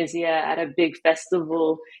Great Dionysia at a big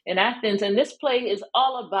festival in Athens. And this play is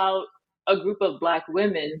all about a group of Black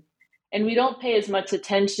women. And we don't pay as much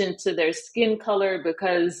attention to their skin color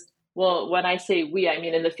because, well, when I say we, I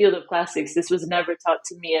mean in the field of classics, this was never taught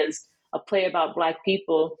to me as a play about Black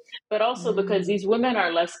people, but also because these women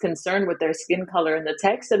are less concerned with their skin color in the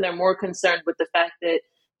text, and they're more concerned with the fact that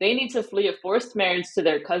they need to flee a forced marriage to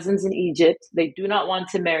their cousins in Egypt. They do not want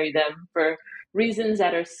to marry them for reasons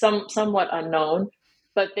that are somewhat unknown,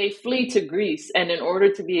 but they flee to Greece. And in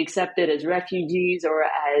order to be accepted as refugees or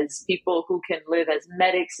as people who can live as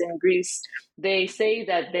medics in Greece, they say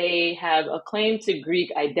that they have a claim to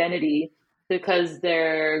Greek identity because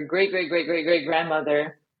their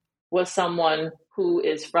great-great-great-great-great-grandmother was someone who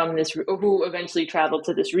is from this, who eventually traveled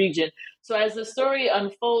to this region. So as the story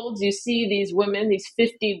unfolds, you see these women, these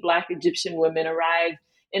 50 Black Egyptian women arrive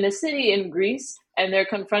in a city in Greece, and they're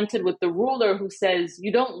confronted with the ruler who says,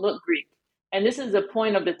 you don't look Greek. And this is the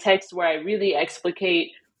point of the text where I really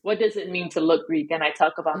explicate what does it mean to look Greek? And I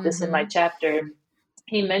talk about this in my chapter.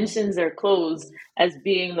 He mentions their clothes as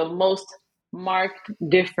being the most marked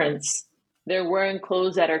difference. They're wearing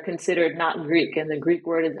clothes that are considered not Greek, and the Greek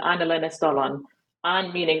word is anelene stolon.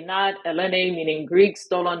 An meaning not, elene meaning Greek,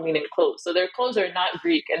 stolon meaning clothes. So their clothes are not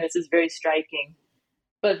Greek, and this is very striking.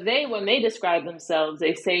 But when they describe themselves,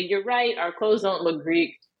 they say, you're right, our clothes don't look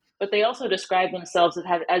Greek, but they also describe themselves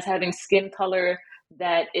as having skin color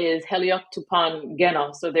that is helioctupon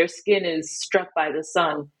genos. So their skin is struck by the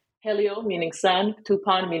sun. Helio meaning sun,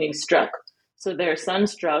 tupon meaning struck. So they're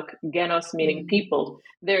sunstruck, genos meaning people.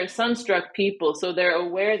 They're sunstruck people, so they're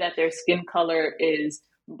aware that their skin color is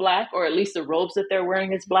black, or at least the robes that they're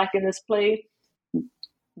wearing is black in this play.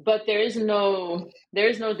 But there is no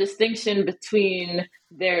distinction between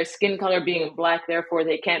their skin color being black, therefore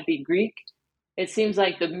they can't be Greek. It seems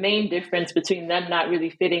like the main difference between them not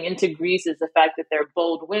really fitting into Greece is the fact that they're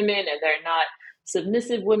bold women and they're not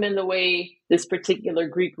submissive women the way this particular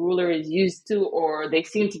Greek ruler is used to, or they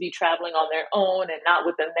seem to be traveling on their own and not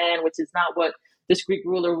with a man, which is not what this Greek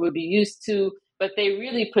ruler would be used to. But they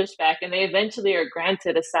really push back, and they eventually are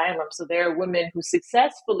granted asylum. So there are women who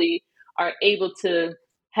successfully are able to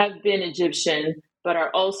have been Egyptian, but are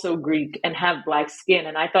also Greek and have black skin.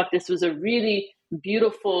 And I thought this was a really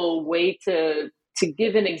beautiful way to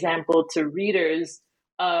give an example to readers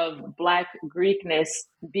of Black Greekness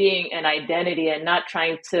being an identity, and not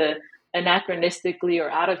trying to anachronistically or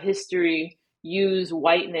out of history use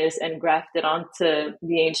whiteness and graft it onto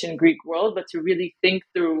the ancient Greek world, but to really think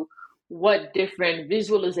through what different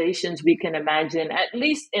visualizations we can imagine, at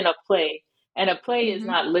least in a play. And a play is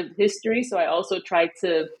not lived history, so I also try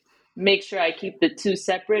to make sure I keep the two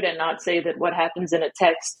separate and not say that what happens in a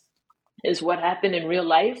text is what happened in real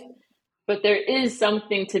life. But there is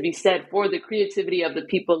something to be said for the creativity of the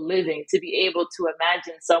people living, to be able to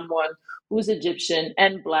imagine someone who's Egyptian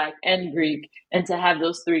and Black and Greek, and to have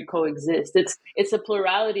those three coexist. It's a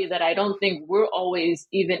plurality that I don't think we're always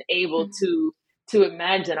even able to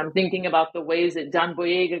imagine. I'm thinking about the ways that John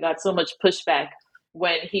Boyega got so much pushback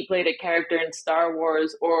when he played a character in Star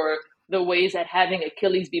Wars, or the ways that having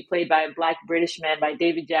Achilles be played by a Black British man, by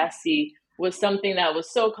David Jassy, was something that was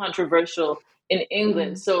so controversial in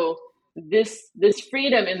England. So this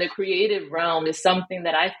freedom in the creative realm is something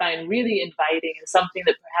that I find really inviting, and something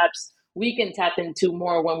that perhaps we can tap into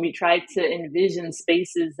more when we try to envision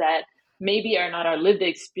spaces that maybe are not our lived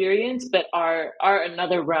experience, but are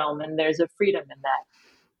another realm, and there's a freedom in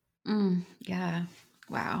that. Yeah.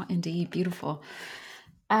 Wow. Indeed. Beautiful.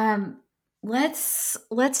 Let's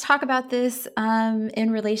talk about this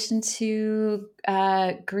in relation to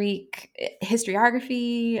Greek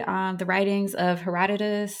historiography, the writings of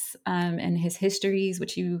Herodotus and his histories,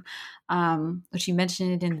 which you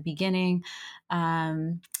mentioned in the beginning.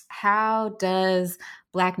 How does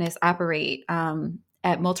Blackness operate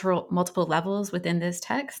at multiple levels within this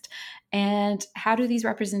text, and how do these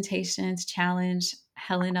representations challenge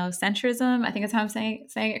Hellenocentrism? I think that's how I'm saying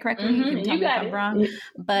it correctly. You can tell me if I'm wrong.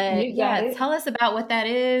 But yeah, tell us about what that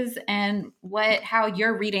is, and how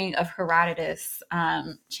your reading of Herodotus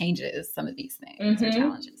changes some of these things or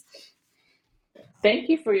challenges. Thank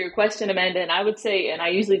you for your question, Amanda. And I would say, and I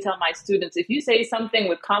usually tell my students, if you say something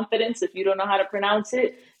with confidence, if you don't know how to pronounce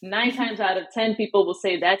it, 9 times out of 10 people will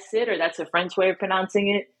say that's it, or that's a French way of pronouncing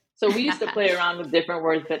it. So we used to play around with different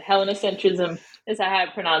words, but Hellenocentrism is how I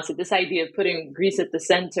pronounce it, this idea of putting Greece at the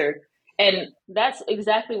center. And that's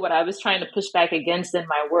exactly what I was trying to push back against in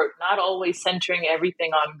my work, not always centering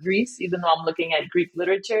everything on Greece, even though I'm looking at Greek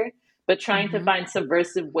literature, but trying to find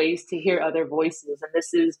subversive ways to hear other voices. And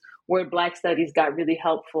this is where Black studies got really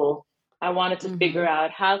helpful. I wanted to figure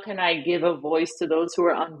out, how can I give a voice to those who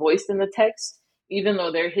are unvoiced in the text, even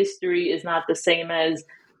though their history is not the same as,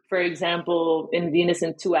 for example, in Venus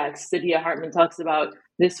in Two Acts, Saidiya Hartman talks about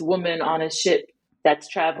this woman on a ship that's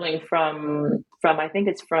traveling from I think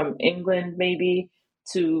it's from England maybe,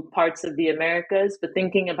 to parts of the Americas, but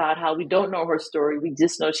thinking about how we don't know her story. We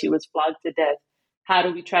just know she was flogged to death. How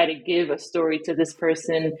do we try to give a story to this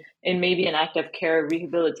person in maybe an act of care,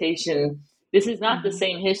 rehabilitation? This is not the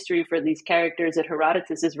same history for these characters that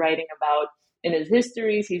Herodotus is writing about in his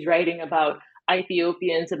histories. He's writing about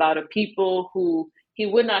Ethiopians, about a people who he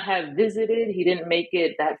would not have visited. He didn't make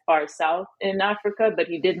it that far south in Africa, but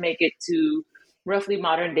he did make it to roughly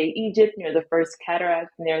modern day Egypt, near the first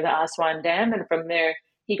cataract, near the Aswan Dam. And from there,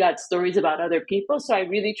 he got stories about other people. So I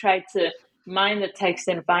really tried to mine the text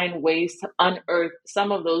and find ways to unearth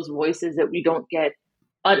some of those voices that we don't get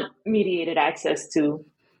unmediated access to.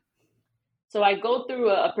 So I go through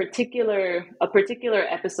a particular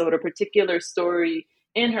episode, a particular story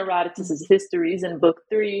in Herodotus's histories in book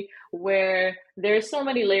 3, where there's so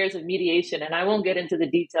many layers of mediation, and I won't get into the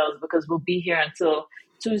details because we'll be here until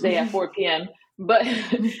Tuesday at 4 p.m. But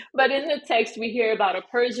but in the text, we hear about a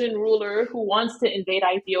Persian ruler who wants to invade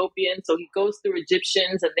Ethiopia. So he goes through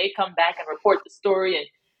Egyptians and they come back and report the story.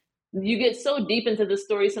 And you get so deep into the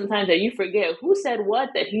story sometimes that you forget who said what,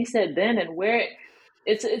 that he said then, and where.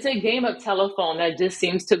 It's a game of telephone that just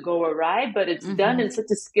seems to go awry, but it's done in such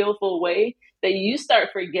a skillful way that you start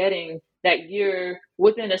forgetting that you're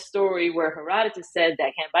within a story where Herodotus said,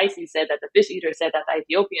 that Cambyses said, that the fish eater said, that the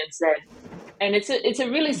Ethiopian said. And it's a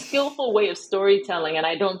really skillful way of storytelling. And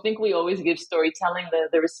I don't think we always give storytelling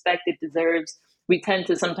the respect it deserves. We tend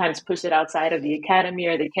to sometimes push it outside of the academy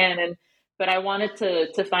or the canon. But I wanted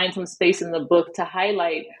to find some space in the book to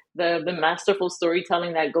highlight the masterful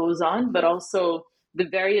storytelling that goes on, but also the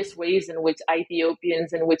various ways in which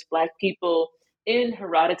Ethiopians and which Black people in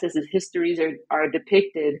Herodotus's histories are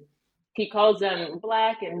depicted. He calls them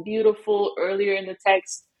Black and beautiful earlier in the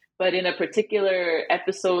text, but in a particular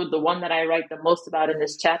episode, the one that I write the most about in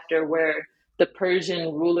this chapter, where the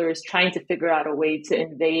Persian ruler is trying to figure out a way to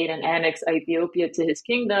invade and annex Ethiopia to his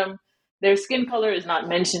kingdom, their skin color is not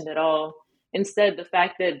mentioned at all. Instead, the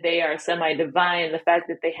fact that they are semi-divine, the fact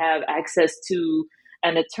that they have access to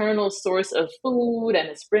an eternal source of food and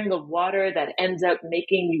a spring of water that ends up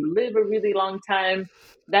making you live a really long time,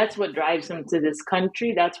 that's what drives him to this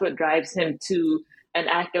country. That's what drives him to an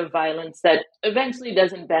act of violence that eventually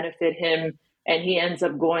doesn't benefit him, and he ends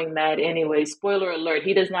up going mad anyway. Spoiler alert,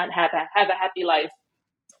 he does not have a happy life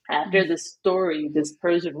after this story, this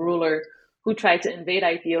Persian ruler who tried to invade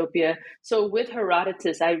Ethiopia. So with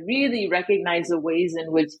Herodotus, I really recognize the ways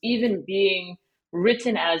in which even being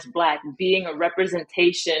written as Black, being a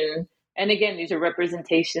representation, and again, these are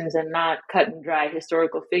representations and not cut and dry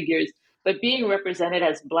historical figures, but being represented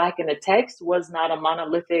as Black in a text was not a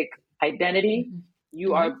monolithic identity.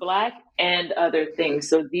 You are Black and other things.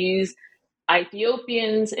 So these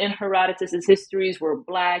Ethiopians in Herodotus's histories were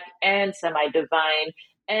Black and semi-divine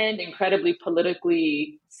and incredibly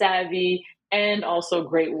politically savvy and also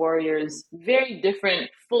great warriors. Very different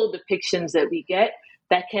full depictions that we get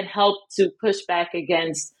that can help to push back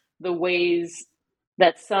against the ways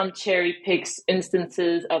that some cherry picks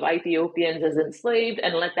instances of Ethiopians as enslaved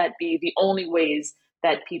and let that be the only ways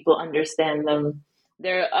that people understand them.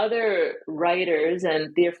 There are other writers,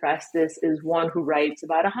 and Theophrastus is one who writes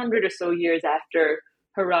about 100 or so years after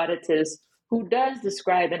Herodotus, who does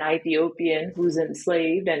describe an Ethiopian who's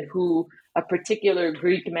enslaved and who a particular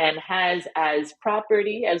Greek man has as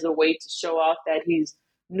property, as a way to show off that he's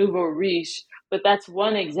nouveau riche. But that's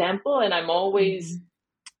one example, and I'm always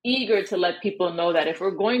eager to let people know that if we're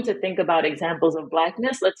going to think about examples of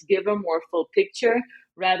Blackness, let's give a more full picture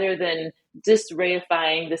rather than just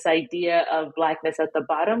reifying this idea of Blackness at the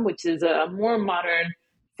bottom, which is a more modern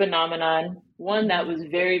phenomenon, one that was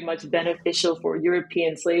very much beneficial for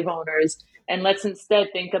European slave owners. And let's instead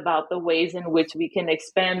think about the ways in which we can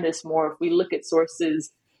expand this more if we look at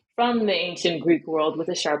sources from the ancient Greek world with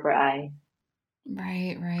a sharper eye.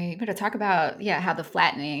 Right. We're going to talk about, how the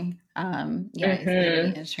flattening, is in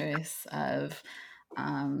the interest of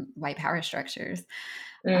white power structures.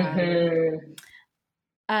 So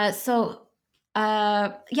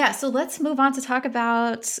let's move on to talk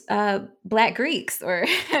about Black Greeks, or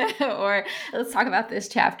or let's talk about this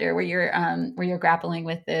chapter where you're grappling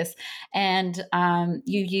with this, and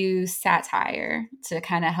you use satire to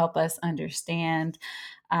kind of help us understand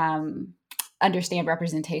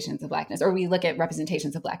representations of Blackness, or we look at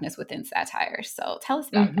representations of Blackness within satire. So tell us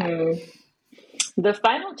about that. The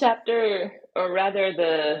final chapter, or rather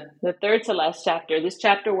the third to last chapter, this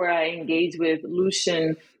chapter where I engage with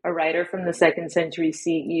Lucian, a writer from the 2nd century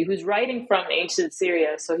CE, who's writing from ancient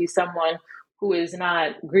Syria. So he's someone who is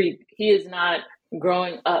not Greek. He is not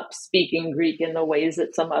growing up speaking Greek in the ways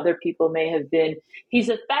that some other people may have been. He's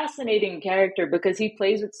a fascinating character because he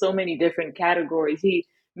plays with so many different categories. He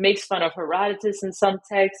makes fun of Herodotus in some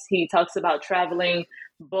texts. He talks about traveling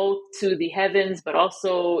both to the heavens, but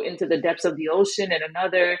also into the depths of the ocean in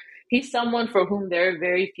another. He's someone for whom there are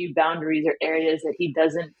very few boundaries or areas that he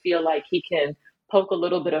doesn't feel like he can poke a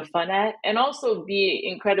little bit of fun at, and also be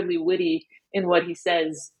incredibly witty in what he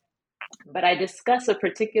says. But I discuss a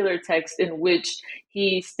particular text in which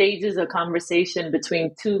he stages a conversation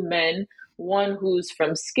between two men, one who's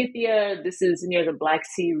from Scythia. This is near the Black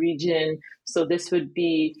Sea region. So this would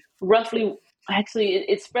be roughly, actually,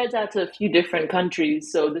 it spreads out to a few different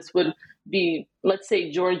countries. So this would be, let's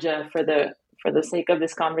say, Georgia for the sake of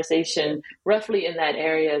this conversation. Roughly in that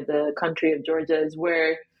area, the country of Georgia is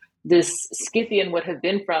where this Scythian would have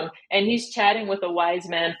been from. And he's chatting with a wise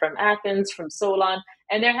man from Athens, from Solon.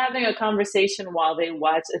 And they're having a conversation while they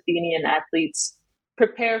watch Athenian athletes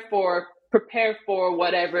prepare for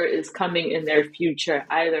whatever is coming in their future,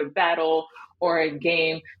 either battle or a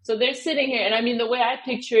game. So they're sitting here, and I mean, the way I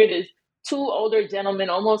picture it is two older gentlemen,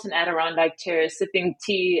 almost in Adirondack chairs, sipping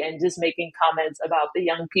tea and just making comments about the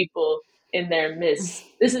young people in their midst.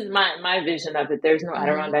 This is my vision of it. There's no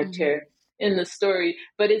Adirondack chair in the story,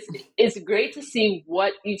 but it's great to see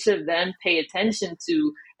what each of them pay attention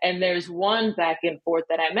to. And there's one back and forth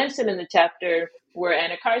that I mentioned in the chapter where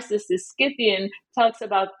Anacharsis, this Scythian, talks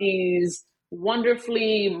about these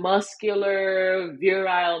wonderfully muscular,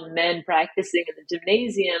 virile men practicing in the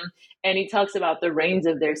gymnasium. And he talks about the range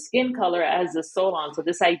of their skin color as the Solon. So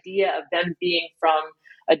this idea of them being from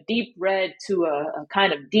a deep red to a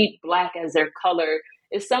kind of deep black as their color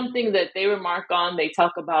is something that they remark on. They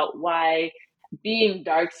talk about why being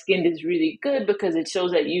dark skinned is really good because it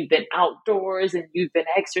shows that you've been outdoors and you've been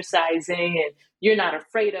exercising and you're not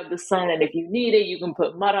afraid of the sun. And if you need it, you can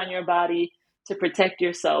put mud on your body to protect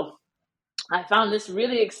yourself. I found this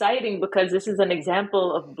really exciting because this is an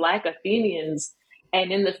example of Black Athenians.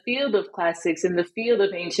 And in the field of classics, in the field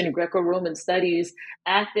of ancient Greco-Roman studies,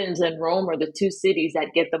 Athens and Rome are the two cities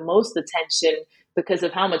that get the most attention because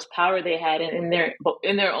of how much power they had in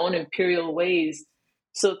their own imperial ways.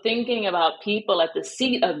 So thinking about people at the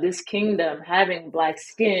seat of this kingdom having Black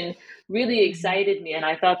skin really excited me. And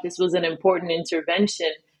I thought this was an important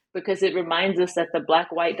intervention because it reminds us that the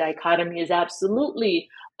Black-white dichotomy is absolutely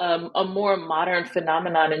a more modern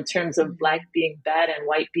phenomenon in terms of Black being bad and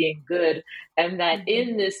white being good. And that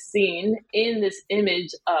in this scene, in this image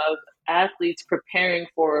of athletes preparing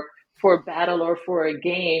for battle or for a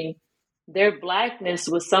game, their Blackness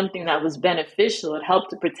was something that was beneficial. It helped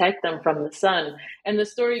to protect them from the sun. And the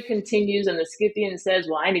story continues, and the Scythian says,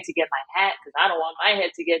 well, I need to get my hat because I don't want my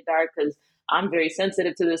head to get dark because I'm very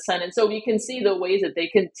sensitive to the sun. And so we can see the ways that they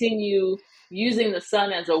continue using the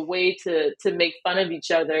sun as a way to make fun of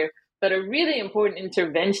each other. But a really important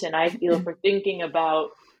intervention, I feel, for thinking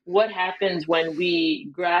about what happens when we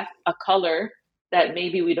graft a color that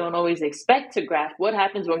maybe we don't always expect to graft. What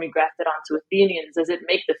happens when we graft it onto Athenians? Does it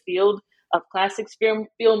make the field of classics feel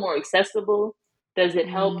more accessible? Does it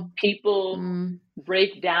help people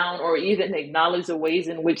break down or even acknowledge the ways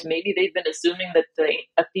in which maybe they've been assuming that the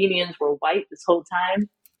Athenians were white this whole time?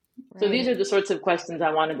 Right. So these are the sorts of questions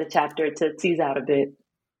I wanted the chapter to tease out a bit.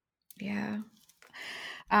 Yeah.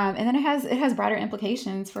 And then it has broader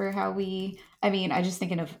implications for how I'm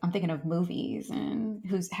thinking of movies and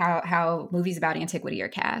how movies about antiquity are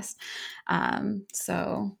cast.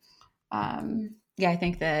 Yeah, I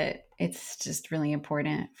think that it's just really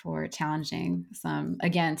important for challenging some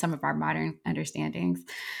of our modern understandings.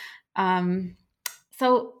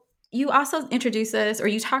 So you also introduce us, or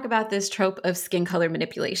you talk about this trope of skin color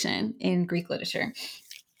manipulation in Greek literature.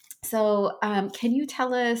 So can you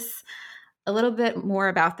tell us a little bit more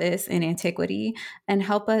about this in antiquity and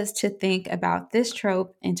help us to think about this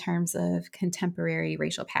trope in terms of contemporary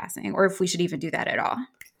racial passing, or if we should even do that at all?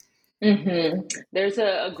 Mm-hmm. There's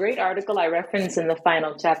a great article I reference in the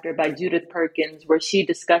final chapter by Judith Perkins, where she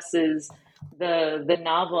discusses the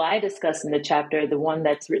novel I discuss in the chapter, the one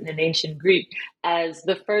that's written in ancient Greek, as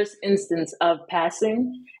the first instance of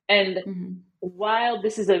passing. And while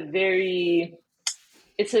this is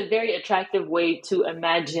it's a very attractive way to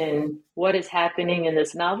imagine what is happening in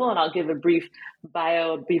this novel, and I'll give a brief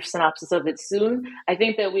synopsis of it soon. I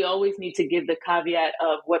think that we always need to give the caveat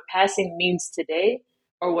of what passing means today,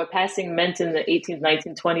 or what passing meant in the 18th,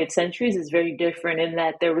 19th, 20th centuries is very different in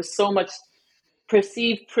that there was so much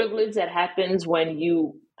perceived privilege that happens when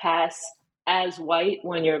you pass as white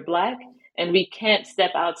when you're Black, and we can't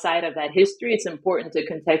step outside of that history. It's important to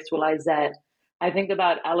contextualize that. I think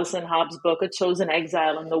about Alison Hobbs' book, A Chosen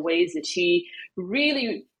Exile, and the ways that she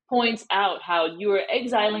really points out how you are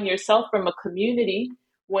exiling yourself from a community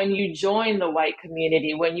when you join the white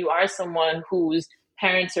community, when you are someone whose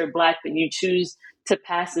parents are Black, but you choose to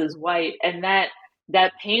pass as white. And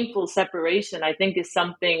that painful separation, I think, is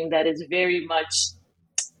something that is very much,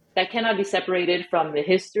 that cannot be separated from the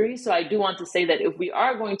history. So I do want to say that if we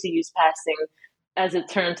are going to use passing as a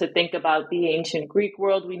term to think about the ancient Greek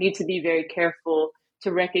world, we need to be very careful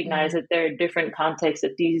to recognize that there are different contexts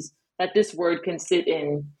that this word can sit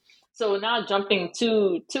in. So now jumping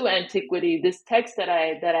to antiquity, this text that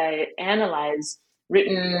I analyze,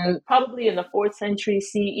 written probably in the 4th century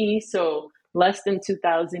CE, so less than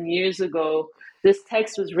 2,000 years ago, this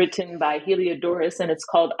text was written by Heliodorus, and it's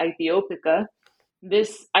called Aethiopica.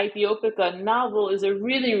 This Aethiopica novel is a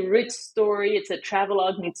really rich story. It's a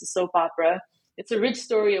travelogue meets a soap opera. It's a rich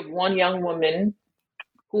story of one young woman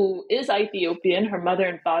who is Ethiopian. Her mother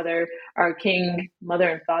and father are queen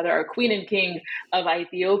and king of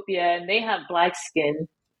Ethiopia, and they have black skin.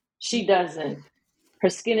 She doesn't. Her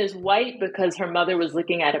skin is white because her mother was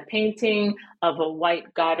looking at a painting of a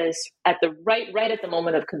white goddess at the right at the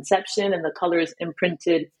moment of conception, and the color is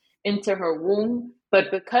imprinted into her womb. But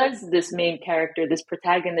because this main character, this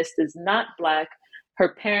protagonist, is not black,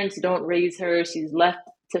 her parents don't raise her. She's left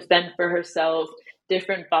to fend for herself.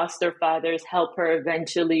 Different foster fathers help her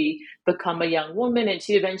eventually become a young woman, and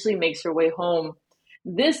she eventually makes her way home.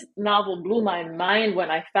 This novel blew my mind when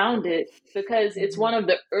I found it because it's one of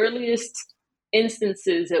the earliest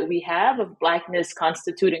instances that we have of Blackness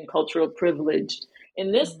constituting cultural privilege.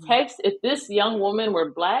 In this text, if this young woman were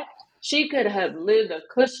Black, she could have lived a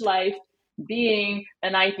cush life being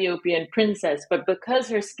an Ethiopian princess. But because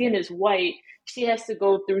her skin is white, she has to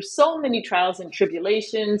go through so many trials and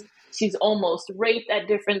tribulations. She's almost raped at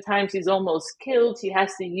different times. She's almost killed. She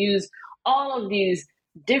has to use all of these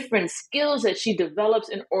different skills that she develops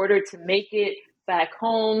in order to make it back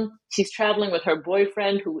home. She's traveling with her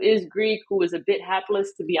boyfriend, who is Greek, who is a bit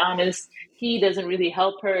hapless, to be honest. He doesn't really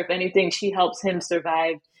help her. If anything, she helps him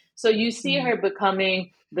survive. So you see her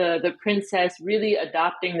becoming the princess, really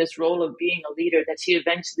adopting this role of being a leader that she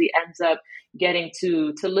eventually ends up getting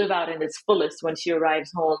to live out in its fullest when she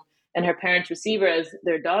arrives home and her parents receive her as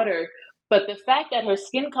their daughter. But the fact that her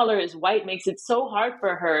skin color is white makes it so hard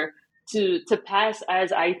for her to pass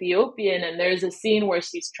as Ethiopian. And there's a scene where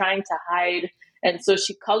she's trying to hide, and so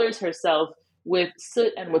she colors herself with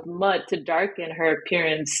soot and with mud to darken her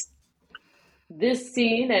appearance. This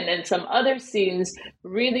scene and some other scenes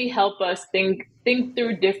really help us think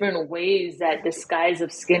through different ways that disguise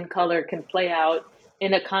of skin color can play out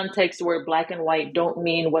in a context where Black and white don't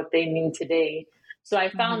mean what they mean today. So I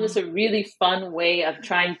found this a really fun way of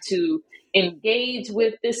trying to engage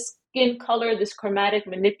with this skin color, this chromatic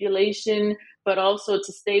manipulation, but also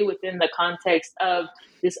to stay within the context of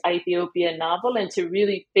this Ethiopian novel and to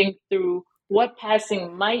really think through what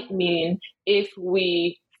passing might mean if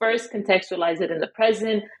we first contextualize it in the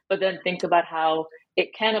present, but then think about how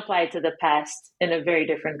it can apply to the past in a very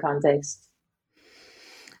different context.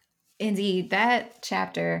 Indeed, that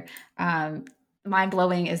chapter,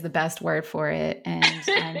 mind-blowing is the best word for it. And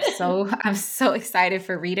I'm so excited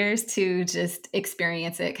for readers to just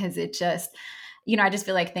experience it, because it just, I just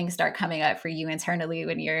feel like things start coming up for you internally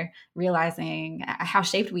when you're realizing how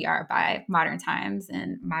shaped we are by modern times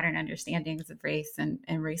and modern understandings of race and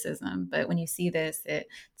racism. But when you see this, it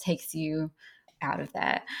takes you out of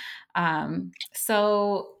that.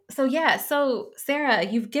 So Sarah,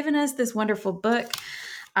 you've given us this wonderful book.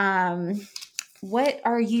 What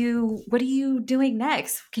are you doing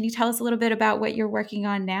next? Can you tell us a little bit about what you're working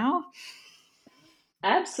on now?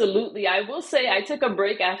 Absolutely. I will say I took a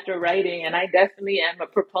break after writing, and I definitely am a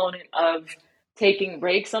proponent of taking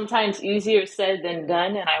breaks. Sometimes easier said than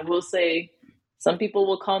done. And I will say some people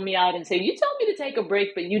will call me out and say, you told me to take a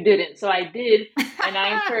break, but you didn't. So I did. And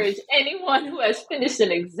I encourage anyone who has finished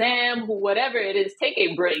an exam, whatever it is, take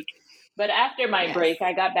a break. But after my break,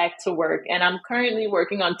 I got back to work, and I'm currently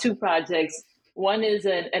working on two projects. One is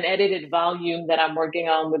an edited volume that I'm working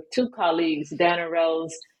on with two colleagues, Dana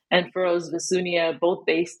Rels and Feroz Vasunia, both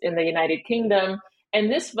based in the United Kingdom.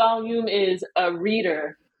 And this volume is a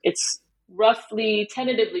reader. It's roughly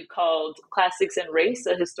tentatively called Classics and Race,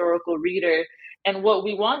 a historical reader. And what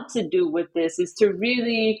we want to do with this is to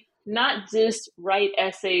really not just write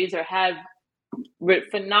essays or have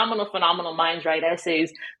phenomenal minds write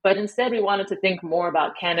essays, but instead we wanted to think more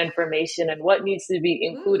about canon formation and what needs to be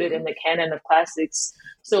included in the canon of classics.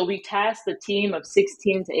 So we tasked a team of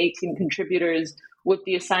 16 to 18 contributors with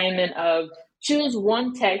the assignment of choose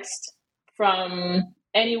one text from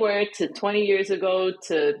anywhere to 20 years ago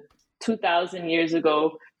to 2,000 years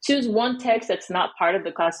ago. Choose one text that's not part of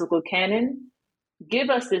the classical canon.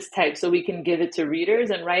 Give us this text so we can give it to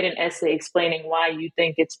readers, and write an essay explaining why you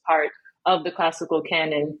think it's part of the classical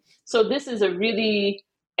canon. So this is a really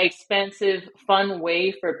expansive, fun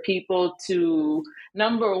way for people to,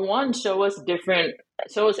 number one, show us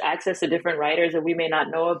access to different writers that we may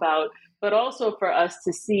not know about, but also for us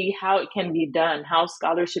to see how it can be done, how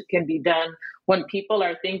scholarship can be done when people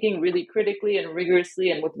are thinking really critically and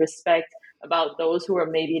rigorously and with respect about those who are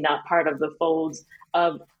maybe not part of the folds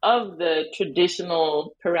of the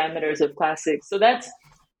traditional parameters of classics. So that's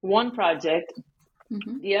one project.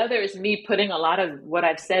 The other is me putting a lot of what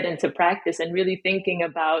I've said into practice and really thinking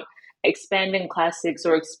about expanding classics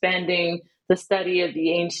or expanding the study of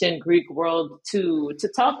the ancient Greek world to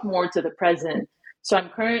talk more to the present. So I'm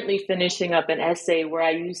currently finishing up an essay where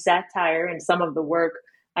I use satire in some of the work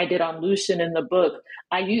I did on Lucian in the book.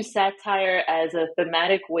 I use satire as a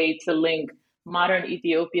thematic way to link modern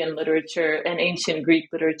Ethiopian literature and ancient Greek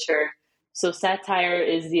literature. So satire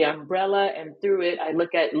is the umbrella, and through it, I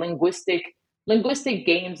look at linguistic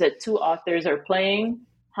games that two authors are playing.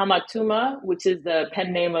 Hamatuma, which is the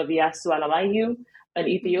pen name of Yasu Alamayu, an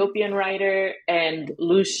Ethiopian writer, and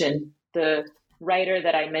Lucian, the writer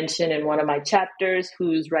that I mentioned in one of my chapters,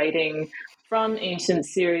 who's writing from ancient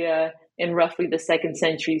Syria in roughly the 2nd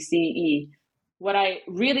century CE. What I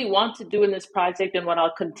really want to do in this project, and what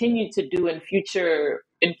I'll continue to do in future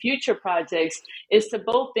projects, is to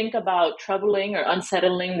both think about troubling or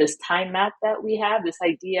unsettling this time map that we have, this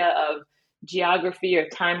idea of geography or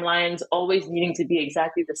timelines always needing to be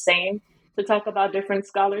exactly the same to talk about different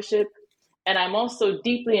scholarship. And I'm also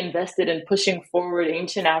deeply invested in pushing forward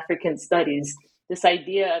ancient African studies, this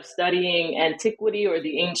idea of studying antiquity or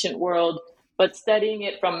the ancient world, but studying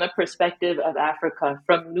it from the perspective of Africa,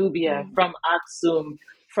 from Nubia, from Aksum,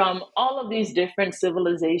 from all of these different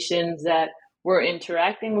civilizations that were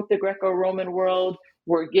interacting with the Greco-Roman world,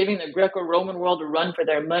 were giving the Greco-Roman world a run for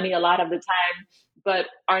their money a lot of the time, but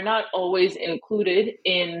are not always included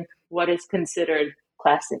in what is considered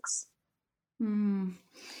classics.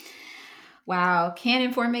 Wow.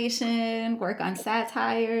 Canon formation, work on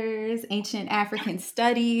satires, ancient African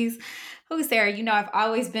studies. Oh, Sarah, I've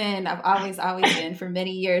always been for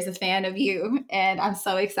many years a fan of you. And I'm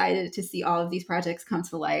so excited to see all of these projects come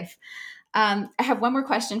to life. I have one more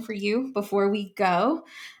question for you before we go.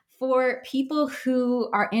 For people who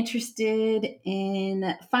are interested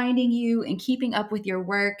in finding you and keeping up with your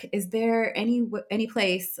work, is there any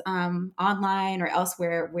place online or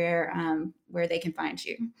elsewhere where they can find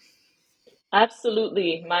you?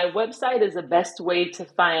 Absolutely. My website is the best way to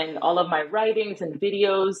find all of my writings and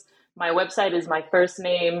videos. My website is my first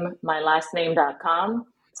name, my last name.com.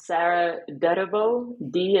 Sarah Derebo,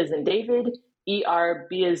 D as in David,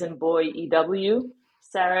 E-R-B as in boy, E-W,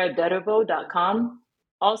 sarahderebo.com.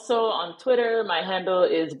 Also on Twitter, my handle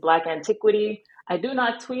is Black Antiquity. I do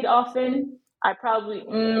not tweet often. I probably,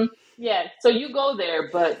 so you go there,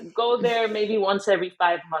 but go there maybe once every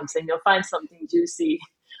 5 months and you'll find something juicy.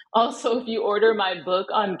 Also, if you order my book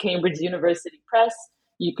on Cambridge University Press,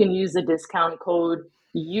 you can use the discount code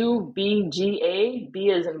UBGA,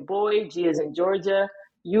 B as in boy, G as in Georgia,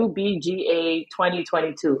 UBGA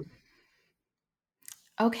 2022.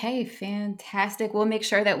 Okay, fantastic. We'll make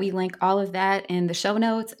sure that we link all of that in the show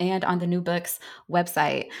notes and on the New Books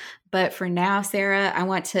website. But for now, Sarah, I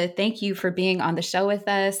want to thank you for being on the show with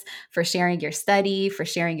us, for sharing your study, for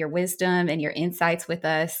sharing your wisdom and your insights with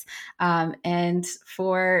us, and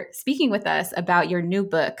for speaking with us about your new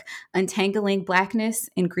book, Untangling Blackness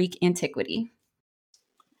in Greek Antiquity.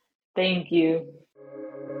 Thank you.